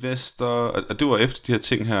fra en investor, og det var efter de her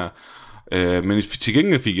ting her. Men til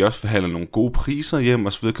gengæld fik jeg også forhandlet nogle gode priser hjem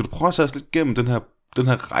og så videre. Kan du prøve at tage os lidt gennem den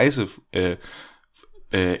her rejse?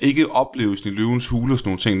 Ikke oplevelsen i Løvens Hule og sådan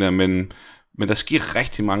nogle ting der, men der sker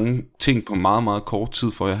rigtig mange ting på meget, meget kort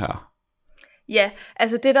tid for jer her. Ja,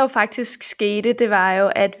 altså det der jo faktisk skete, det var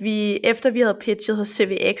jo, at efter vi havde pitchet hos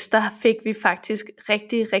CVX, der fik vi faktisk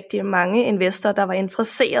rigtig, rigtig mange investorer, der var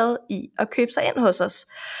interesseret i at købe sig ind hos os.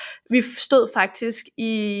 Vi stod faktisk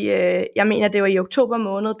jeg mener det var i oktober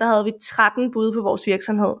måned, der havde vi 13 bud på vores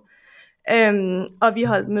virksomhed. Og vi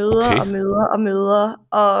holdt møder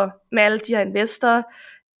og med alle de her investorer.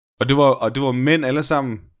 Og det var mænd alle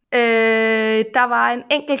sammen? Der var en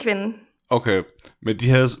enkelt kvinde. Okay, men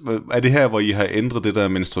er det her, hvor I har ændret det der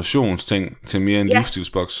menstruationsting til mere en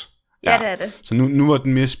livsstilsboks? Ja, det er det. Så nu var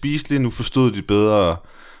den mere spiselig, nu forstod de bedre,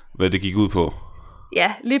 hvad det gik ud på?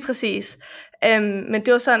 Ja, lige præcis. Men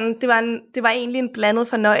det var sådan, det var egentlig en blandet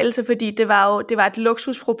fornøjelse, fordi det var et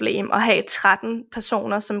luksusproblem at have 13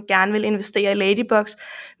 personer, som gerne vil investere i Ladybox,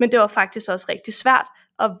 men det var faktisk også rigtig svært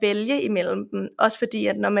at vælge imellem dem, også fordi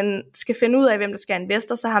at når man skal finde ud af, hvem der skal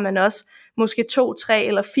investere, så har man også måske 2, 3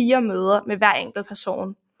 eller 4 møder med hver enkelt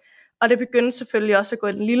person. Og det begyndte selvfølgelig også at gå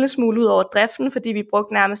en lille smule ud over driften, fordi vi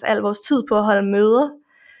brugte nærmest al vores tid på at holde møder,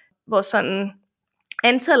 hvor sådan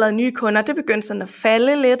antallet af nye kunder, det begyndte sådan at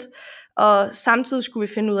falde lidt, og samtidig skulle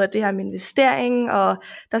vi finde ud af det her med investering, og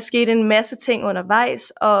der skete en masse ting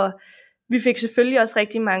undervejs, og vi fik selvfølgelig også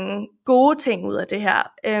rigtig mange gode ting ud af det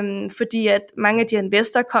her, fordi at mange af de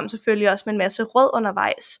investorer kom selvfølgelig også med en masse råd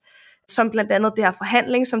undervejs, som blandt andet det her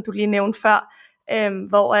forhandling, som du lige nævnte før,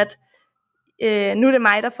 hvor at nu er det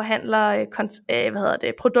mig, der forhandler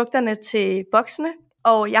produkterne til boksene,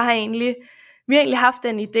 og vi har egentlig haft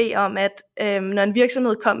en idé om, at når en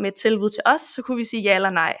virksomhed kom med et tilbud til os, så kunne vi sige ja eller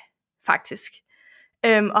nej, faktisk.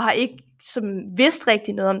 Og har ikke vidst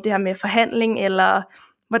rigtig noget om det her med forhandling, eller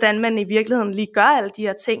hvordan man i virkeligheden lige gør alle de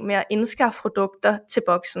her ting med at indskaffe produkter til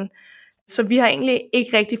boksen. Så vi har egentlig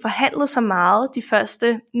ikke rigtig forhandlet så meget de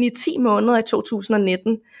første 9-10 måneder i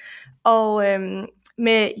 2019. Og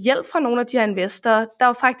med hjælp fra nogle af de her investorer, der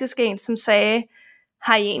var faktisk en, som sagde,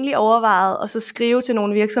 har I egentlig overvejet at så skrive til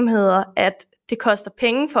nogle virksomheder, at det koster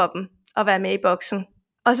penge for dem at være med i boksen?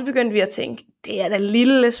 Og så begyndte vi at tænke, det er da en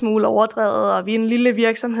lille smule overdrevet, og vi er en lille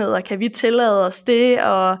virksomhed, og kan vi tillade os det?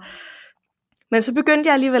 Men så begyndte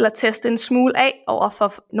jeg alligevel at teste en smule af over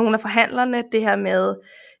for nogle af forhandlerne, det her med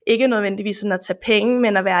ikke nødvendigvis sådan at tage penge,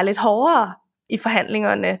 men at være lidt hårdere i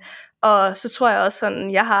forhandlingerne. Og så tror jeg også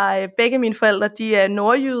sådan, jeg har begge mine forældre, de er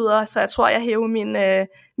nordjyder, så jeg tror, jeg hæver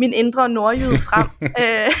min indre nordjyde frem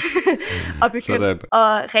og begyndte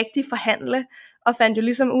at rigtig forhandle. Og fandt jo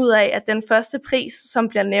ligesom ud af, at den første pris, som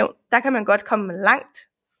bliver nævnt, der kan man godt komme langt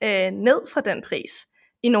ned fra den pris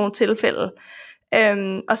i nogle tilfælde.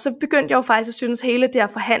 Og så begyndte jeg jo faktisk at synes, at hele det her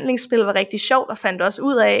forhandlingsspil var rigtig sjovt, og fandt også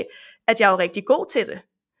ud af, at jeg var rigtig god til det.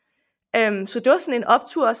 Så det var sådan en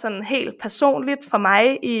optur, sådan helt personligt for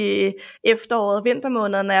mig i efteråret og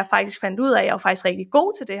vintermånederne, når jeg faktisk fandt ud af, at jeg var faktisk rigtig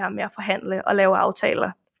god til det her med at forhandle og lave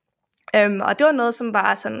aftaler. Og det var noget, som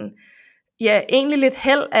var sådan, ja, egentlig lidt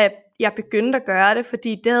held, at jeg begyndte at gøre det,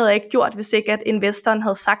 fordi det havde jeg ikke gjort, hvis ikke at investoren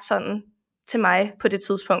havde sagt sådan til mig på det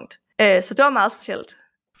tidspunkt. Så det var meget specielt.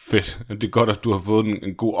 Fedt. Det er godt, at du har fået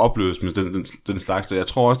en god oplevelse med den slags. Jeg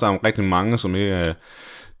tror også, der er rigtig mange, som ikke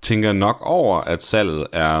tænker nok over, at salget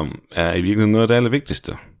er i virkeligheden noget af det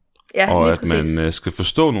allervigtigste. Ja, og at præcis. man skal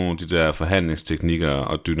forstå nogle af de der forhandlingsteknikker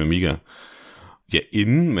og dynamikker,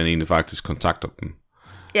 inden man egentlig faktisk kontakter dem.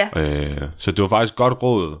 Ja. Så det var faktisk godt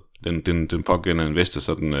råd, den pågældende investor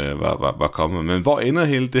sådan, var kommet. Men hvor ender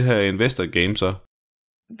hele det her investor game så?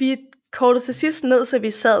 Vi kortede til sidst ned, så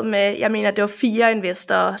vi sad med, jeg mener, det var 4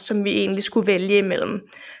 investorer, som vi egentlig skulle vælge imellem.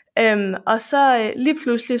 Og så lige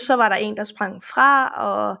pludselig, så var der en, der sprang fra,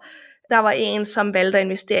 og der var en, som valgte at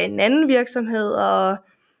investere i en anden virksomhed, og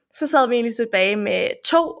så sad vi egentlig tilbage med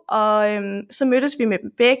 2, og så mødtes vi med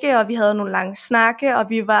dem begge, og vi havde nogle lange snakke, og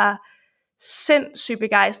vi var sindssygt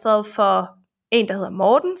begejstrede for en, der hedder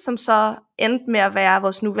Morten, som så endte med at være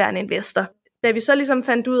vores nuværende investor. Da vi så ligesom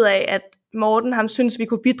fandt ud af, at Morten, ham synes vi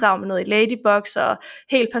kunne bidrage med noget i Ladybox, og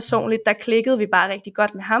helt personligt, der klikkede vi bare rigtig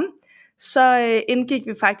godt med ham. Så indgik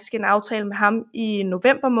vi faktisk en aftale med ham i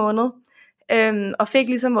november måned, og fik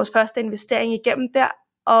ligesom vores første investering igennem der,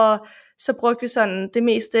 og så brugte vi sådan det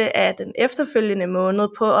meste af den efterfølgende måned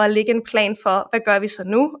på at lægge en plan for, hvad gør vi så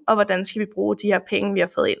nu, og hvordan skal vi bruge de her penge, vi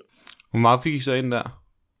har fået ind. Hvor meget fik I så ind der?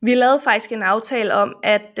 Vi lavede faktisk en aftale om,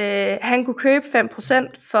 at han kunne købe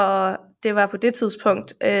 5% for, det var på det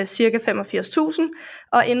tidspunkt, cirka 85.000,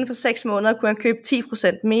 og inden for 6 måneder kunne han købe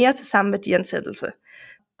 10% mere til samme værdiansættelse.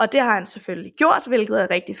 Og det har han selvfølgelig gjort, hvilket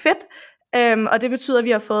er rigtig fedt, og det betyder, at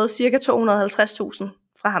vi har fået cirka 250.000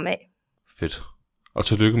 fra ham af. Fedt. Og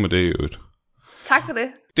tillykke med det i øvrigt. Tak for det.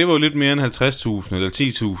 Det var jo lidt mere end 50.000 eller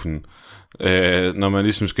 10.000, når man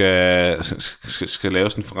ligesom skal lave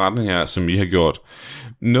sådan en forretning her, som I har gjort.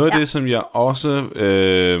 Noget af det, som jeg også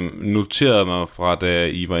noterede mig fra, da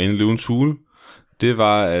I var inde i Løvens Hule, det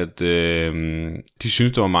var, at de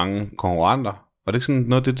syntes, der var mange konkurrenter. Var det ikke sådan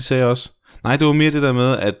noget, det sagde også? Nej, det var mere det der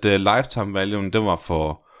med, at lifetime value, den var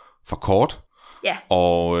for kort. Ja.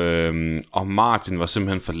 Og margin var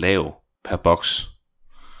simpelthen for lav per boks.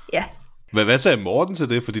 Ja. Hvad sagde Morten til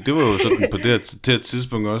det? Fordi det var jo sådan på det her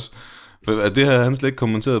tidspunkt også. Det havde han slet ikke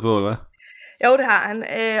kommenteret på, eller hvad? Jo, det har han.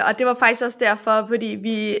 Og det var faktisk også derfor, fordi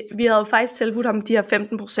vi havde faktisk tilbudt ham de her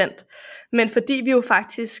 15%. Men fordi vi jo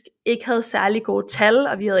faktisk ikke havde særlig gode tal,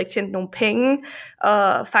 og vi havde ikke tjent nogen penge,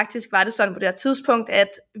 og faktisk var det sådan på det her tidspunkt, at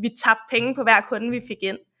vi tabte penge på hver kunde, vi fik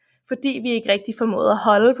ind, fordi vi ikke rigtig formåede at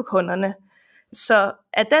holde på kunderne. Så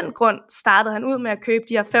af den grund startede han ud med at købe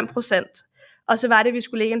de her 5%. Og så var det, at vi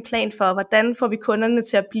skulle lægge en plan for, hvordan får vi kunderne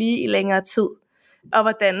til at blive i længere tid, og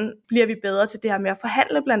hvordan bliver vi bedre til det her med at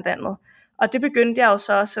forhandle blandt andet. Og det begyndte jeg jo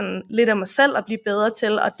så sådan lidt af mig selv at blive bedre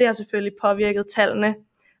til, og det har selvfølgelig påvirket tallene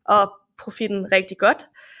og profitten rigtig godt.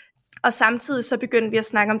 Og samtidig så begyndte vi at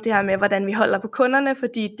snakke om det her med, hvordan vi holder på kunderne,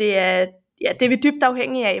 fordi det er vi dybt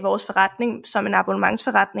afhængige af i vores forretning, som en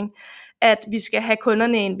abonnementsforretning, at vi skal have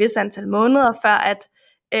kunderne i en vis antal måneder, før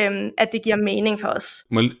at det giver mening for os.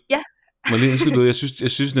 Marlene,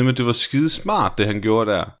 jeg synes nemlig, det var skide smart, det han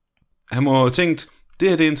gjorde der. Han må have tænkt, det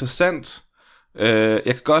her det er interessant. Jeg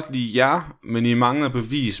kan godt lide jer, men I mangler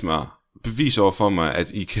bevis over for mig,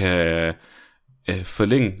 at I kan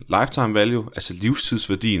forlænge lifetime value, altså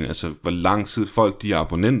livstidsværdien, altså hvor lang tid folk de er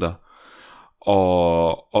abonnenter,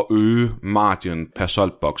 og øge margin per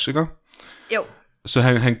solgt boks, ikke? Jo. Så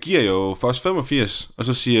han giver jo først 85, og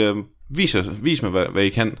så siger, vis mig, hvad I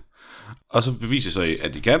kan. Og så beviser så,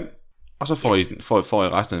 at I kan, og så får I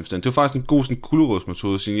resten af investeringen. Det er jo faktisk en god sådan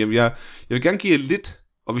gulerodsmetode at sige, jeg vil gerne give jer lidt,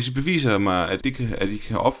 og hvis I beviser mig, at I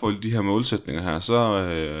kan opfylde de her målsætninger her, så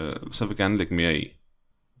vil jeg gerne lægge mere i.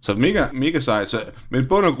 Så mega, mega sejt. Så, men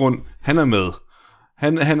bund og grund, han er med.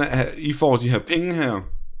 I får de her penge her.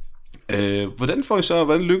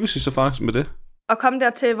 Hvordan lykkes I så faktisk med det? Og komme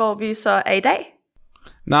dertil, hvor vi så er i dag?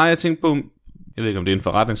 Nej, jeg tænkte på, jeg ved ikke om det er en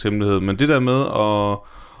forretningshemmelighed, men det der med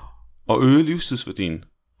at øge livstidsværdien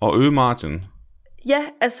og øge margin. Ja,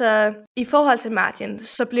 altså i forhold til margin,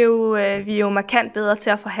 så blev vi jo markant bedre til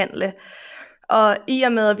at forhandle. Og i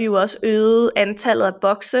og med, at vi jo også øgede antallet af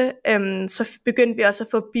bokse, så begyndte vi også at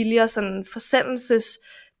få billigere sådan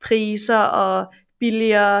forsendelsespriser og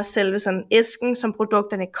billigere selve sådan æsken, som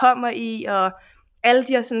produkterne kommer i, og alle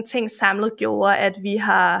de her sådan ting samlet gjorde, at vi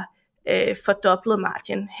har fordoblet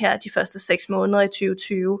margin her de første 6 måneder i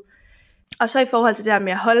 2020. Og så i forhold til det her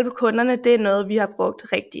med at holde på kunderne, det er noget, vi har brugt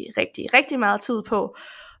rigtig, rigtig, rigtig meget tid på.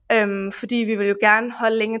 fordi vi ville jo gerne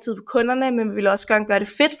holde længere tid på kunderne, men vi ville også gerne gøre det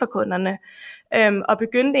fedt for kunderne. Og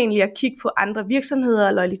begyndte egentlig at kigge på andre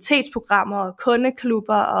virksomheder, loyalitetsprogrammer og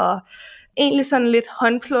kundeklubber, og egentlig sådan lidt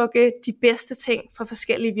håndplukke de bedste ting fra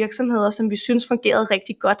forskellige virksomheder, som vi synes fungerede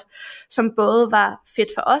rigtig godt, som både var fedt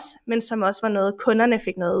for os, men som også var noget, kunderne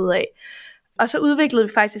fik noget ud af. Og så udviklede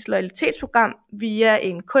vi faktisk et loyalitetsprogram via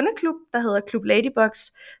en kundeklub, der hedder Klub Ladybox,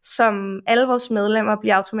 som alle vores medlemmer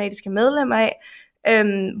bliver automatiske medlemmer af,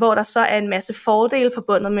 hvor der så er en masse fordele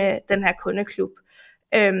forbundet med den her kundeklub.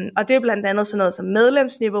 Og det er blandt andet sådan noget som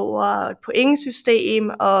medlemsniveauer og et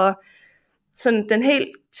pointsystem, og sådan den helt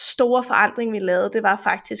store forandring vi lavede, det var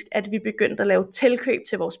faktisk, at vi begyndte at lave tilkøb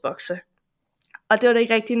til vores bokse. Og det var der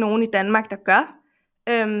ikke rigtig nogen i Danmark, der gør,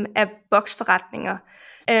 af boksforretninger.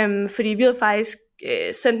 Fordi vi havde faktisk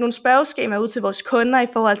sendt nogle spørgeskemaer ud til vores kunder i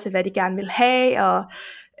forhold til, hvad de gerne ville have, og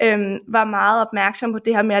var meget opmærksom på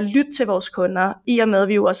det her med at lytte til vores kunder. I og med, at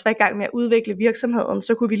vi jo også var i gang med at udvikle virksomheden,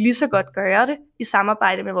 så kunne vi lige så godt gøre det i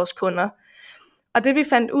samarbejde med vores kunder. Og det vi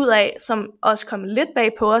fandt ud af, som også kom lidt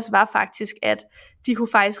bag på os, var faktisk, at de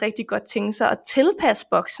kunne faktisk rigtig godt tænke sig at tilpasse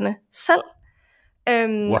boksene selv.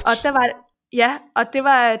 Og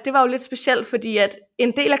det var jo lidt specielt, fordi at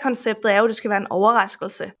en del af konceptet er jo, at det skal være en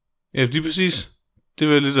overraskelse. Ja, lige præcis. Det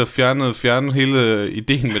var lidt at fjerne hele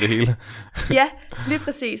ideen med det hele. Ja, lige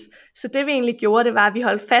præcis. Så det vi egentlig gjorde, det var, at vi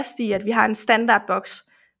holdt fast i, at vi har en standardboks.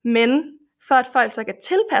 Men for at folk så kan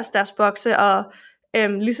tilpasse deres bokse og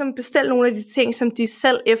ligesom bestille nogle af de ting, som de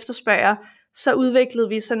selv efterspørger, så udviklede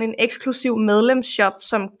vi sådan en eksklusiv medlemsshop,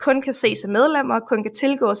 som kun kan ses af medlemmer, kun kan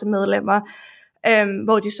tilgås af medlemmer,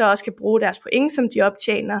 hvor de så også kan bruge deres point, som de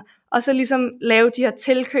optjener, og så ligesom lave de her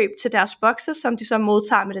tilkøb til deres bokse, som de så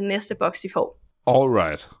modtager med den næste boks, de får.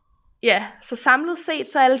 Alright. Ja, så samlet set,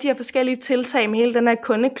 så alle de her forskellige tiltag med hele den her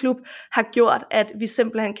kundeklub, har gjort, at vi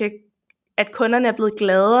simpelthen at kunderne er blevet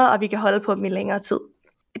gladere, og vi kan holde på dem i længere tid.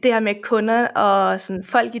 Det her med kunder og sådan,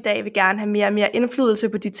 folk i dag vil gerne have mere og mere indflydelse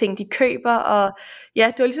på de ting, de køber, og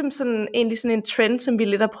ja, det var ligesom egentlig sådan en trend, som vi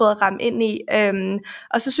lidt har prøvet at ramme ind i,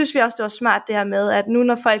 og så synes vi også, det var smart det her med, at nu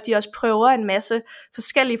når folk de også prøver en masse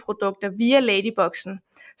forskellige produkter via Ladyboxen,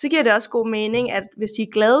 så giver det også god mening, at hvis de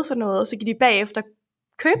er glade for noget, så kan de bagefter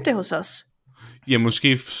købe det hos os. Ja,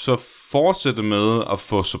 måske så fortsætte med at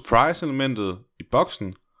få surprise-elementet i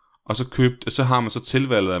boksen, og så har man så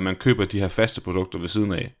tilvalget, at man køber de her faste produkter ved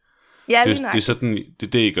siden af. Ja, det er sådan, det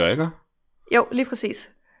er det, I gør, ikke? Jo, lige præcis.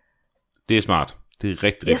 Det er smart. Det er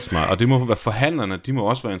rigtig smart. Og det må være forhandlerne, de må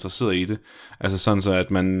også være interesserede i det. Altså sådan så,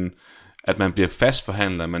 at man bliver fast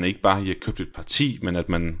forhandler, at man ikke bare har købt et parti, men at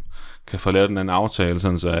man kan få lavet den anden aftale,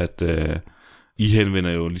 sådan så at I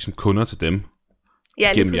henvender jo ligesom kunder til dem,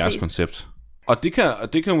 gennem jeres koncept. Og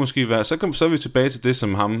det kan måske være, så er vi tilbage til det,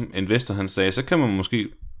 som ham, investor, han sagde, så kan man måske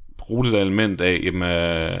bruge det der element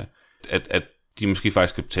af, at de måske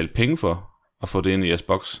faktisk kan betale penge for at få det ind i jeres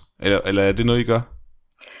boks. Eller er det noget, I gør?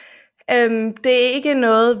 Det er ikke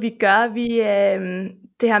noget, vi gør.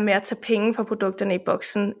 Det her med at tage penge for produkterne i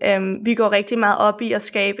boksen. Vi går rigtig meget op i at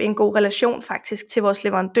skabe en god relation faktisk til vores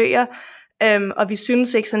leverandører, og vi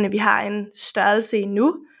synes ikke sådan, at vi har en størrelse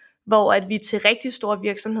endnu, hvor at vi til rigtig store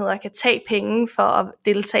virksomheder kan tage penge for at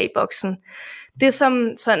deltage i boksen. Det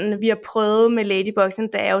som sådan, vi har prøvet med Ladyboxen,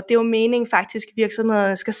 det er jo meningen faktisk, at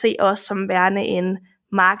virksomhederne skal se os som værende en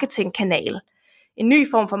marketingkanal. En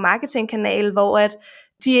ny form for marketingkanal, hvor at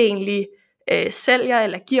de egentlig sælger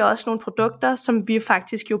eller giver os nogle produkter, som vi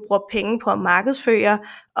faktisk jo bruger penge på at markedsføre,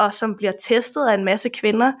 og som bliver testet af en masse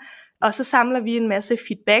kvinder, og så samler vi en masse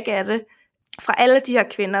feedback af det fra alle de her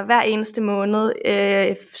kvinder hver eneste måned,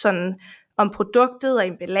 sådan om produktet og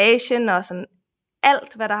emballagen og sådan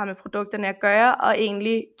alt, hvad der har med produkterne at gøre, og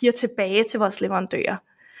egentlig giver tilbage til vores leverandører.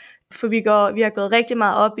 For vi har gået rigtig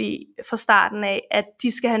meget op i fra starten af, at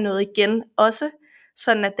de skal have noget igen også,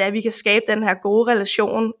 sådan at vi kan skabe den her gode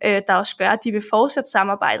relation, der også gør, at de vil fortsætte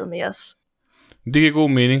samarbejdet med os. Det giver god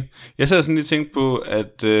mening. Jeg sad sådan lige tænkt på,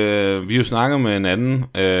 at vi jo snakker med en anden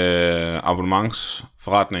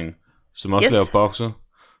abonnementsforretning, som også laver bokser,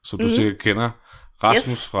 som du sikkert kender.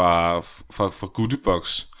 Rasmus fra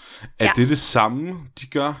Goodiebox. Er det samme, de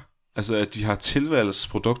gør? Altså, at de har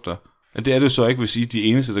tilvalgsprodukter? Det er det jo så ikke, hvis I er de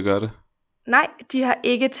eneste, der gør det? Nej, de har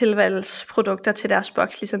ikke tilvalgsprodukter til deres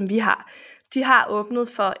boks, ligesom vi har. De har åbnet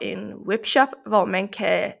for en webshop, hvor man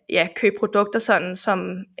kan købe produkter sådan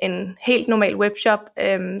som en helt normal webshop,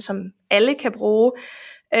 som alle kan bruge,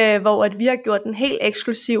 hvor at vi har gjort den helt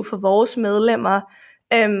eksklusiv for vores medlemmer,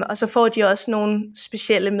 og så får de også nogle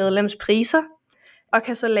specielle medlemspriser, og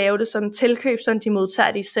kan så lave det som tilkøb, så de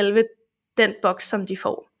modtager det i selve den boks, som de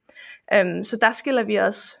får. Så der skiller vi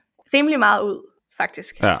os rimelig meget ud,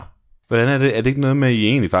 faktisk. Ja, Hvordan er det? Er det ikke noget med, at I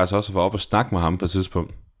egentlig faktisk også var op og snakke med ham på et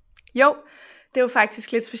tidspunkt? Jo, det er jo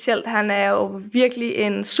faktisk lidt specielt. Han er jo virkelig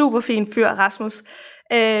en super fin fyr, Rasmus.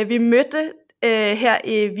 Vi mødte her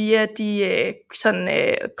via de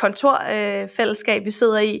kontorfællesskab, vi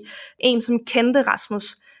sidder i, en som kendte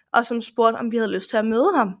Rasmus, og som spurgte, om vi havde lyst til at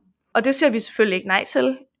møde ham. Og det siger vi selvfølgelig ikke nej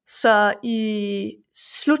til. Så i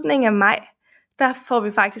slutningen af maj, der får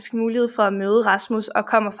vi faktisk mulighed for at møde Rasmus, og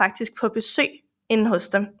kommer faktisk på besøg inde hos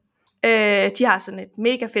dem. De har sådan et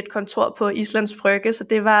mega fedt kontor på Islands Brygge, så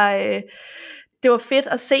det var fedt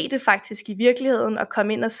at se det faktisk i virkeligheden, og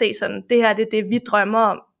komme ind og se sådan, det her det er det, vi drømmer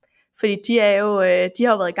om. Fordi de har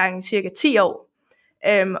jo været i gang i cirka 10 år,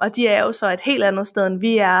 og de er jo så et helt andet sted, end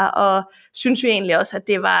vi er, og synes jo egentlig også, at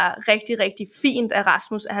det var rigtig, rigtig fint af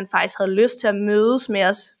Rasmus, at han faktisk havde lyst til at mødes med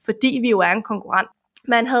os, fordi vi jo er en konkurrent.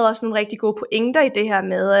 Man havde også nogle rigtig gode pointer i det her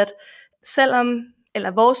med, at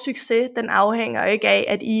vores succes, den afhænger ikke af,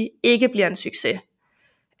 at I ikke bliver en succes.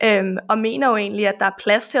 Og mener jo egentlig, at der er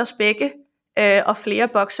plads til os begge, og flere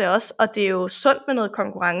bokse også, og det er jo sundt med noget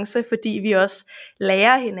konkurrence, fordi vi også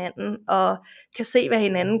lærer hinanden, og kan se, hvad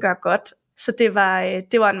hinanden gør godt. Så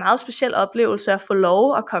det var en meget speciel oplevelse at få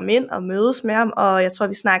lov at komme ind og mødes med ham, og jeg tror,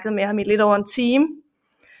 vi snakkede med ham i lidt over en time,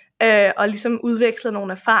 og ligesom udvekslede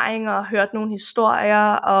nogle erfaringer, og hørte nogle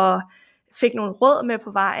historier, og fik nogle råd med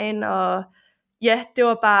på vejen, og ja, det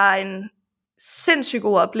var bare en sindssygt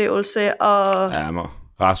god oplevelse. Og ja,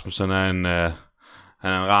 Rasmus, han er en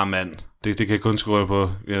rar mand. Det kan jeg kun skrive på.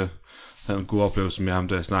 Jeg havde en god oplevelse med ham,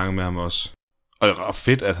 da jeg snakkede med ham også. Og det er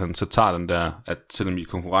fedt, at han så tager den der, at selvom I er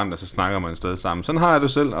konkurrenter, så snakker man stadig sammen. Sådan har jeg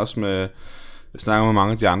det selv også med, jeg snakker med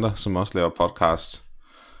mange af de andre, som også laver podcast.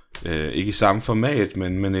 Ikke i samme format,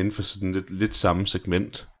 men inden for sådan lidt samme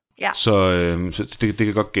segment. Ja. Så det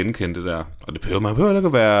kan godt genkende det der. Og man behøver ikke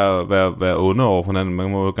at være onde over hinanden. Man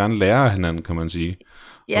må jo gerne lære af hinanden, kan man sige.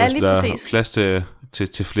 Ja, lige præcis. Der er plads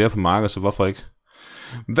til flere på markedet, så hvorfor ikke?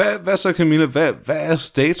 Hvad så, Camilla? Hvad er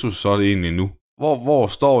status så det egentlig nu? Hvor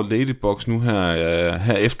står Ladybox nu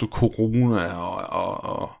her efter corona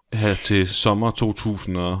og her til sommer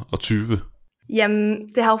 2020? Jamen,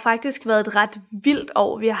 det har jo faktisk været et ret vildt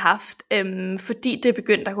år, vi har haft, fordi det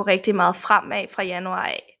begyndte at gå rigtig meget fremad fra januar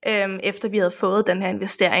af, efter vi havde fået den her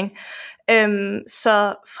investering.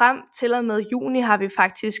 Så frem til og med juni har vi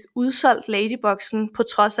faktisk udsolgt Ladyboxen, på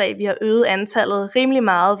trods af, at vi har øget antallet rimelig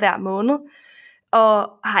meget hver måned, og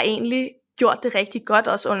har egentlig gjort det rigtig godt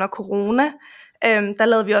også under corona. Der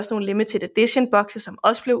lavede vi også nogle limited edition boxer, som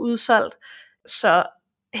også blev udsolgt, så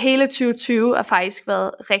hele 2020 har faktisk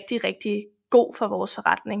været rigtig, rigtig god for vores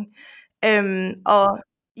forretning. Og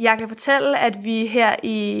jeg kan fortælle, at vi her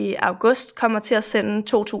i august kommer til at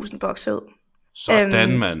sende 2.000 bokse ud.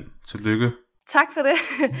 Sådan, mand. Tillykke. Tak for det.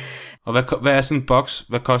 Og hvad er sådan en boks?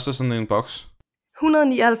 Hvad koster sådan en boks?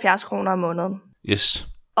 179 kroner om måneden. Yes.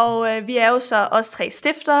 Og vi er jo så også 3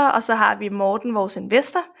 stiftere, og så har vi Morten, vores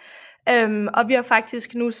investor. Og vi har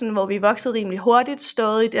faktisk nu, sådan, hvor vi er vokset rimelig hurtigt,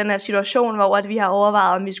 stået i den her situation, hvor at vi har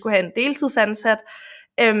overvejet, om vi skulle have en deltidsansat,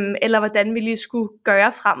 eller hvordan vi lige skulle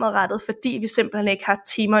gøre fremadrettet, fordi vi simpelthen ikke har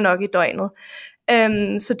timer nok i døgnet.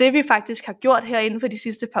 Så det vi faktisk har gjort her inden for de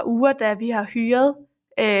sidste par uger, da vi har hyret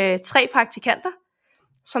 3 praktikanter,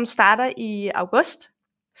 som starter i august.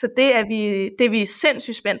 Så det er vi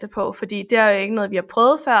sindssygt spændte på, fordi det er jo ikke noget, vi har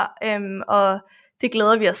prøvet før, og det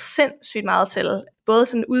glæder vi os sindssygt meget til. Både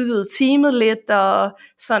sådan udvide teamet lidt, og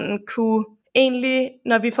sådan kunne egentlig,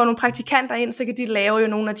 når vi får nogle praktikanter ind, så kan de lave jo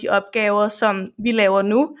nogle af de opgaver, som vi laver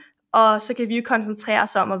nu, og så kan vi jo koncentrere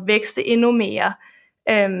os om at vækste endnu mere.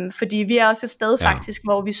 Fordi vi er også et sted faktisk,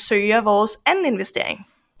 hvor vi søger vores anden investering.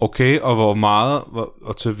 Okay, og hvor meget,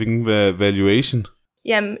 og til hvilken valuation?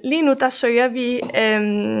 Jamen, lige nu der søger vi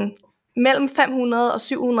mellem 500 og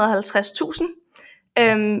 750.000.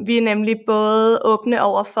 Vi er nemlig både åbne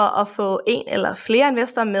over for at få en eller flere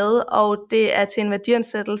investorer med, og det er til en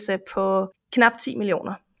værdiansættelse på knap 10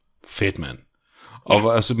 millioner. Fedt, mand.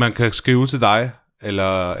 Og altså, man kan skrive til dig,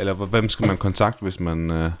 eller hvem skal man kontakte, hvis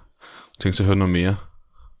man tænker sig at høre noget mere?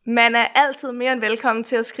 Man er altid mere end velkommen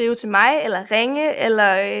til at skrive til mig, eller ringe,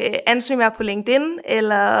 eller ansøge mig på LinkedIn,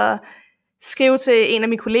 eller skrive til en af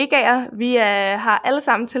mine kollegaer. Vi har alle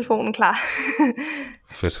sammen telefonen klar.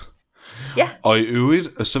 Fedt. Ja. Og i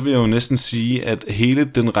øvrigt, så vil jeg jo næsten sige, at hele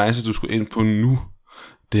den rejse, du skulle ind på nu,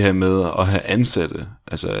 det her med at have ansatte,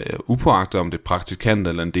 altså upåagtet om det er praktikant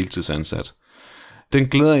eller en deltidsansat, den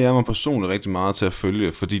glæder jeg mig personligt rigtig meget til at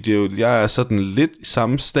følge, fordi det er jo, jeg er sådan lidt i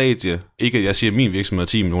samme stadie, ikke at jeg siger, at min virksomhed er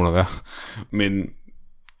 10 millioner værd, men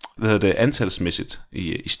antalsmæssigt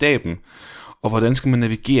i staben, og hvordan skal man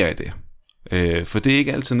navigere i det? For det er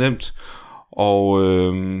ikke altid nemt, og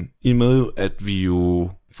i med, at vi jo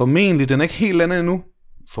Formentlig, den er ikke helt landet endnu.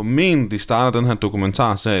 Formentlig starter den her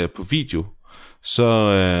dokumentarserie på video.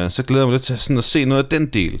 Så glæder jeg mig lidt til sådan at se noget af den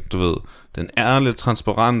del, du ved. Den ærlige,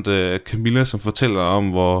 transparente Camilla, som fortæller om,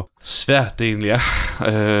 hvor svært det egentlig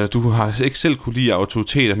er. Du har ikke selv kunne lide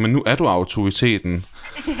autoriteter, men nu er du autoriteten.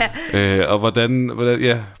 Og hvordan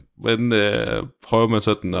prøver man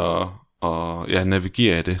sådan at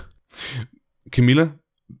navigere i det. Camilla,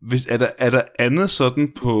 er der andet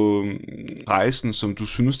sådan på rejsen, som du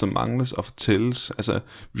synes, der mangles at fortælles? Altså,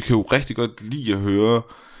 vi kan jo rigtig godt lide at høre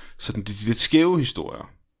sådan de lidt skæve historier.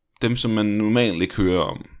 Dem, som man normalt ikke hører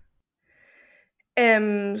om.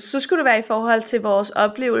 Så skulle det være i forhold til vores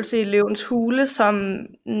oplevelse i Løvens Hule, som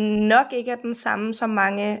nok ikke er den samme, som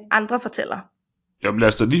mange andre fortæller. Jamen lad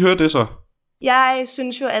os da lige høre det så. Jeg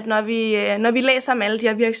synes jo, at når vi læser om alle de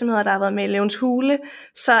her virksomheder, der har været med i Løvens Hule,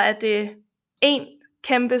 så er det en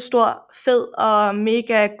kæmpe stor, fed og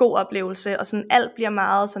mega god oplevelse, og sådan alt bliver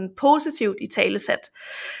meget sådan positivt i talesat,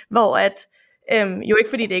 hvor at jo ikke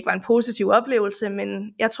fordi det ikke var en positiv oplevelse,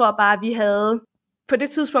 men jeg tror bare, at vi havde på det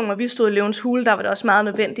tidspunkt, hvor vi stod i Løvens Hule, der var det også meget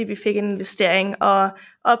nødvendigt, at vi fik en investering, og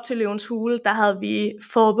op til Løvens Hule, der havde vi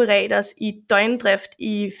forberedt os i døgndrift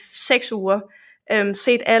i 6 uger,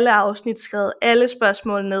 set alle afsnit, skrevet alle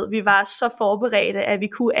spørgsmål ned. Vi var så forberedte, at vi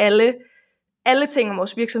kunne alle ting om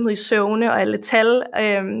vores virksomhed i søvne, og alle tal,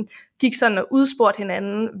 gik sådan og udspurgte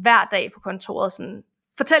hinanden hver dag på kontoret, sådan,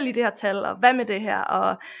 fortæl lige det her tal, og hvad med det her,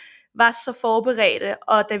 og var så forberedte,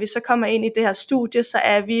 og da vi så kommer ind i det her studie, så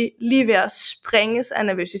er vi lige ved at sprænges af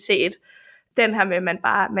nervøsitet. Den her med,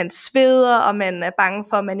 at man sveder, og man er bange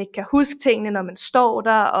for, at man ikke kan huske tingene, når man står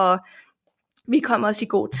der, og vi kom også i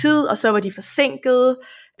god tid, og så var de forsinket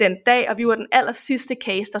den dag, og vi var den aller sidste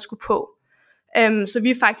case, der skulle på. Så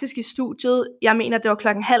vi er faktisk i studiet, jeg mener, det var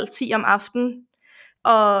 9:30 om aftenen,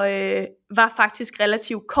 og var faktisk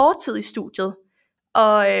relativt kort tid i studiet.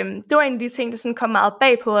 Og det var en af de ting, der sådan kom meget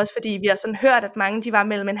bag på os, fordi vi har sådan hørt, at mange de var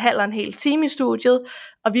mellem en halv og en hel time i studiet,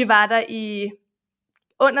 og vi var der i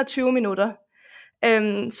under 20 minutter.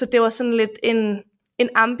 Så det var sådan lidt en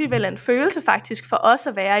ambivalent følelse faktisk for os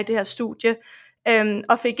at være i det her studie,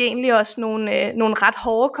 og fik egentlig også nogle ret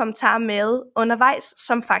hårde kommentarer med undervejs,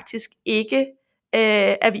 som faktisk ikke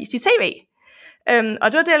er vist i tv.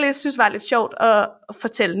 Og det var det, jeg lidt synes var lidt sjovt at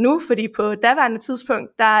fortælle nu, fordi på daværende tidspunkt,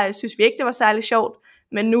 der synes vi ikke, det var særlig sjovt,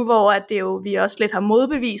 men nu hvor at det jo, vi også lidt har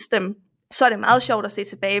modbevist dem, så er det meget sjovt at se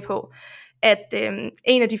tilbage på, at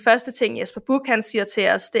en af de første ting, Jesper Buch han siger til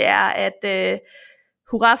os, det er, at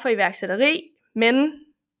hurra for iværksætteri, men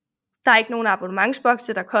der er ikke nogen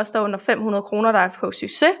abonnementsbokse, der koster under 500 kroner, der er på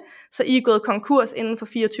succes, så I er gået konkurs inden for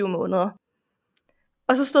 24 måneder.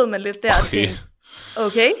 Og så stod man lidt der og tænkte,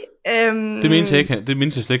 okay. Det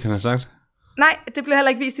mindes jeg slet ikke, han har sagt. Nej, det blev heller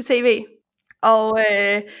ikke vist i tv. Og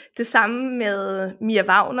det samme med Mia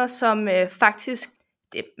Wagner, som faktisk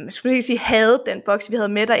man skulle ikke sige, havde den boks, vi havde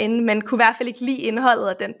med derinde, men kunne i hvert fald ikke lide indholdet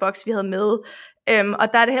af den boks, vi havde med. Og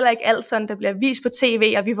der er det heller ikke alt sådan, der bliver vist på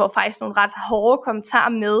tv, og vi får faktisk nogle ret hårde kommentarer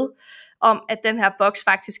med, om at den her boks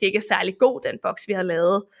faktisk ikke er særlig god, den boks, vi har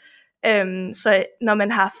lavet. Så når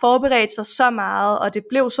man har forberedt sig så meget, og det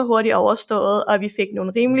blev så hurtigt overstået, og vi fik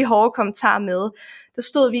nogle rimelig hårde kommentarer med, der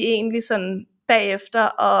stod vi egentlig sådan bagefter,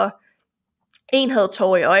 og en havde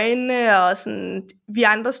tårer i øjnene, og sådan, vi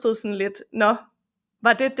andre stod sådan lidt, nå,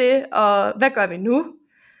 var det, og hvad gør vi nu?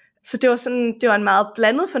 Så det var en meget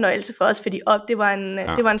blandet fornøjelse for os, fordi det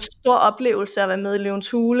var en stor oplevelse at være med i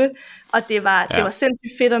Løvens Hule, og det var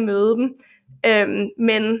sindssygt fedt at møde dem.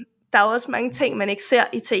 Men der er også mange ting, man ikke ser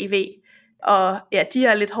i tv, og ja, de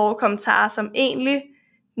her lidt hårde kommentarer, som egentlig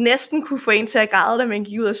næsten kunne få en til at græde, da man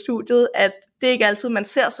gik ud af studiet, at det ikke altid, man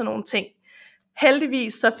ser sådan nogle ting.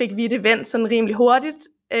 Heldigvis så fik vi det vendt sådan rimelig hurtigt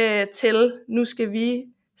til, nu skal vi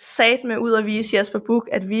satme ud og vise Jesper Buch,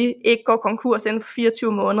 at vi ikke går konkurs inden for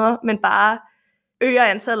 24 måneder, men bare øger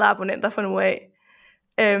antallet af abonnenter fra nu af.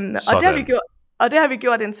 Og det har vi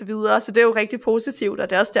gjort indtil videre, så det er jo rigtig positivt, og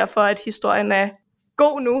det er også derfor, at historien er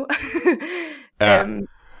god nu. Ja.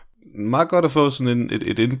 Meget godt at få sådan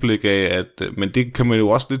et indblik af, at, men det kan man jo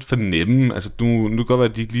også lidt fornemme. Altså nu kan godt være,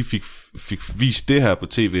 at de ikke lige fik vist det her på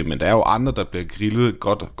tv, men der er jo andre, der bliver grillet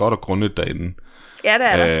godt og grundigt derinde. Ja, det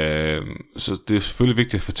er der. Så det er selvfølgelig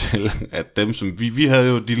vigtigt at fortælle, at dem som vi havde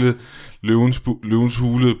jo et lille Løvens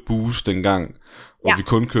Hule boost dengang, hvor vi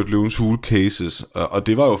kun kørte Løvens Hule cases, og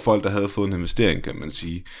det var jo folk, der havde fået en investering, kan man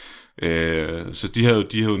sige. Så de havde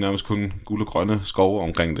jo nærmest kun guld og grønne skove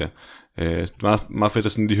omkring det. Meget, meget fedt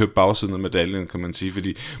at sådan lige høre bagsiden af medaljen, kan man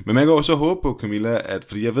sige, men man kan jo så håbe på, Camilla,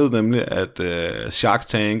 fordi jeg ved nemlig, at Shark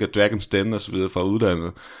Tank og Dragon's Den og så videre fra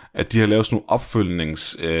udlandet, at de har lavet sådan nogle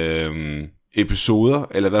episoder,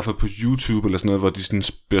 eller i hvert fald på YouTube eller sådan noget, hvor de sådan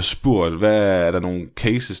bliver spurgt, hvad er der nogle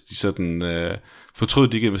cases, de sådan fortrød,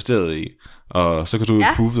 de ikke investeret i. Og så kan du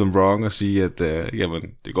prove them wrong og sige, at jamen,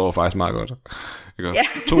 det går faktisk meget godt. Ja.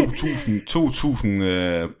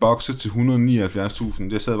 2.000 bokse til 179.000,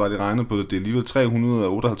 det sad bare lige regnet på det, det er alligevel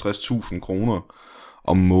 358.000 kroner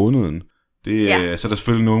om måneden. Det, så er der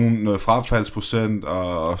selvfølgelig noget frafaldsprocent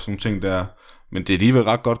og sådan ting der, men det er alligevel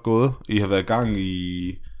ret godt gået. I har været i gang i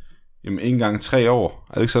ikke engang 3 år,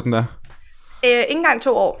 er det ikke sådan der? Ikke engang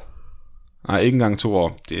 2 år. Nej, ikke engang 2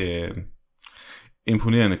 år. Det er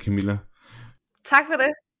imponerende, Camilla. Tak for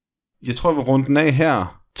det. Jeg tror, vi runder den af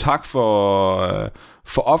her. Tak for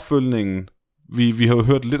opfølgningen. Vi har jo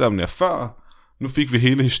hørt lidt om det før. Nu fik vi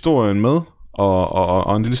hele historien med,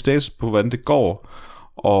 og en lille status på, hvordan det går.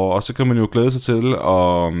 Og så kan man jo glæde sig til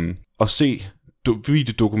at se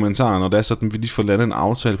videodokumentaren, og det er sådan, vi lige får landet en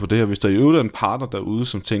aftale på det her. Hvis der i øvrigt er en partner derude,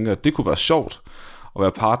 som tænker, at det kunne være sjovt at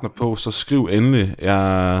være partner på, så skriv endelig.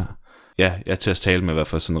 Jeg er til at tale med i hvert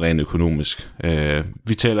fald sådan rent økonomisk.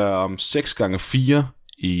 Vi taler om 6x4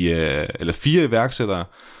 eller 4 iværksættere,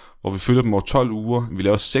 hvor vi følger dem over 12 uger. Vi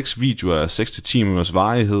laver 6 videoer af 6-10 minutters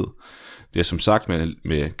varighed. Det er som sagt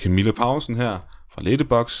med Camilla Pausen her fra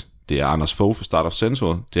Letterboxd. Det er Anders Fogh fra Startup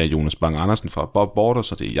Central. Det er Jonas Bang Andersen fra Bob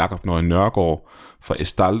Borders, og det er Jakob Nøje Nørgaard fra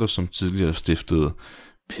Estaldo, som tidligere stiftede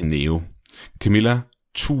Peneo. Camilla,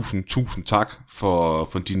 tusind tak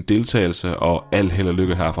for din deltagelse, og al held og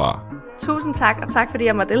lykke herfra. Tusind tak, og tak fordi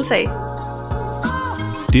jeg måtte deltage.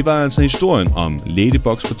 Det var altså historien om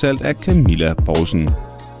Letterboxd fortalt af Camilla Pausen.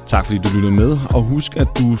 Tak fordi du lyttede med, og husk, at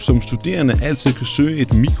du som studerende altid kan søge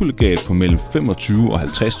et mikrolegat på mellem 25 og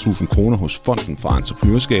 50.000 kroner hos Fonden for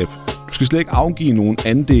Entreprenørskab. Du skal slet ikke afgive nogen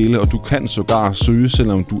andele, og du kan sågar søge,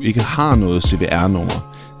 selvom du ikke har noget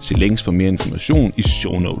CVR-nummer. Se links for mere information i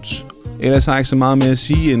show notes. Ellers har jeg ikke så meget mere at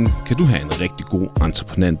sige, end kan du have en rigtig god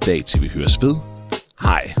entreprenant-dag, til vi høres ved.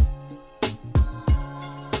 Hej.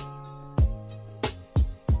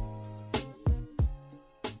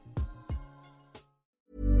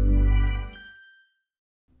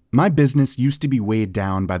 My business used to be weighed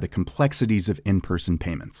down by the complexities of in-person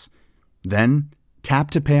payments. Then,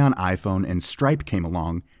 Tap to Pay on iPhone and Stripe came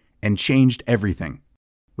along and changed everything.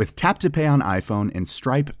 With Tap to Pay on iPhone and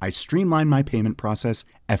Stripe, I streamlined my payment process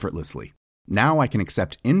effortlessly. Now I can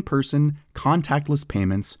accept in-person, contactless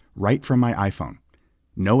payments right from my iPhone.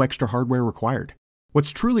 No extra hardware required.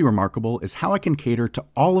 What's truly remarkable is how I can cater to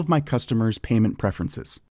all of my customers' payment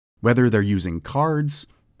preferences. Whether they're using cards,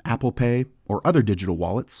 Apple Pay, or other digital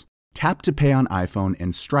wallets, Tap to Pay on iPhone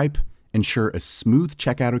and Stripe ensure a smooth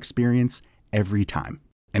checkout experience every time.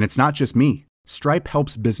 And it's not just me. Stripe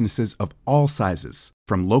helps businesses of all sizes,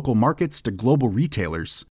 from local markets to global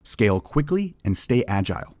retailers, scale quickly and stay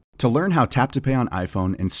agile. To learn how Tap to Pay on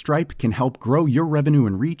iPhone and Stripe can help grow your revenue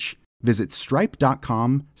and reach, visit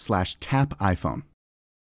stripe.com/tapiphone.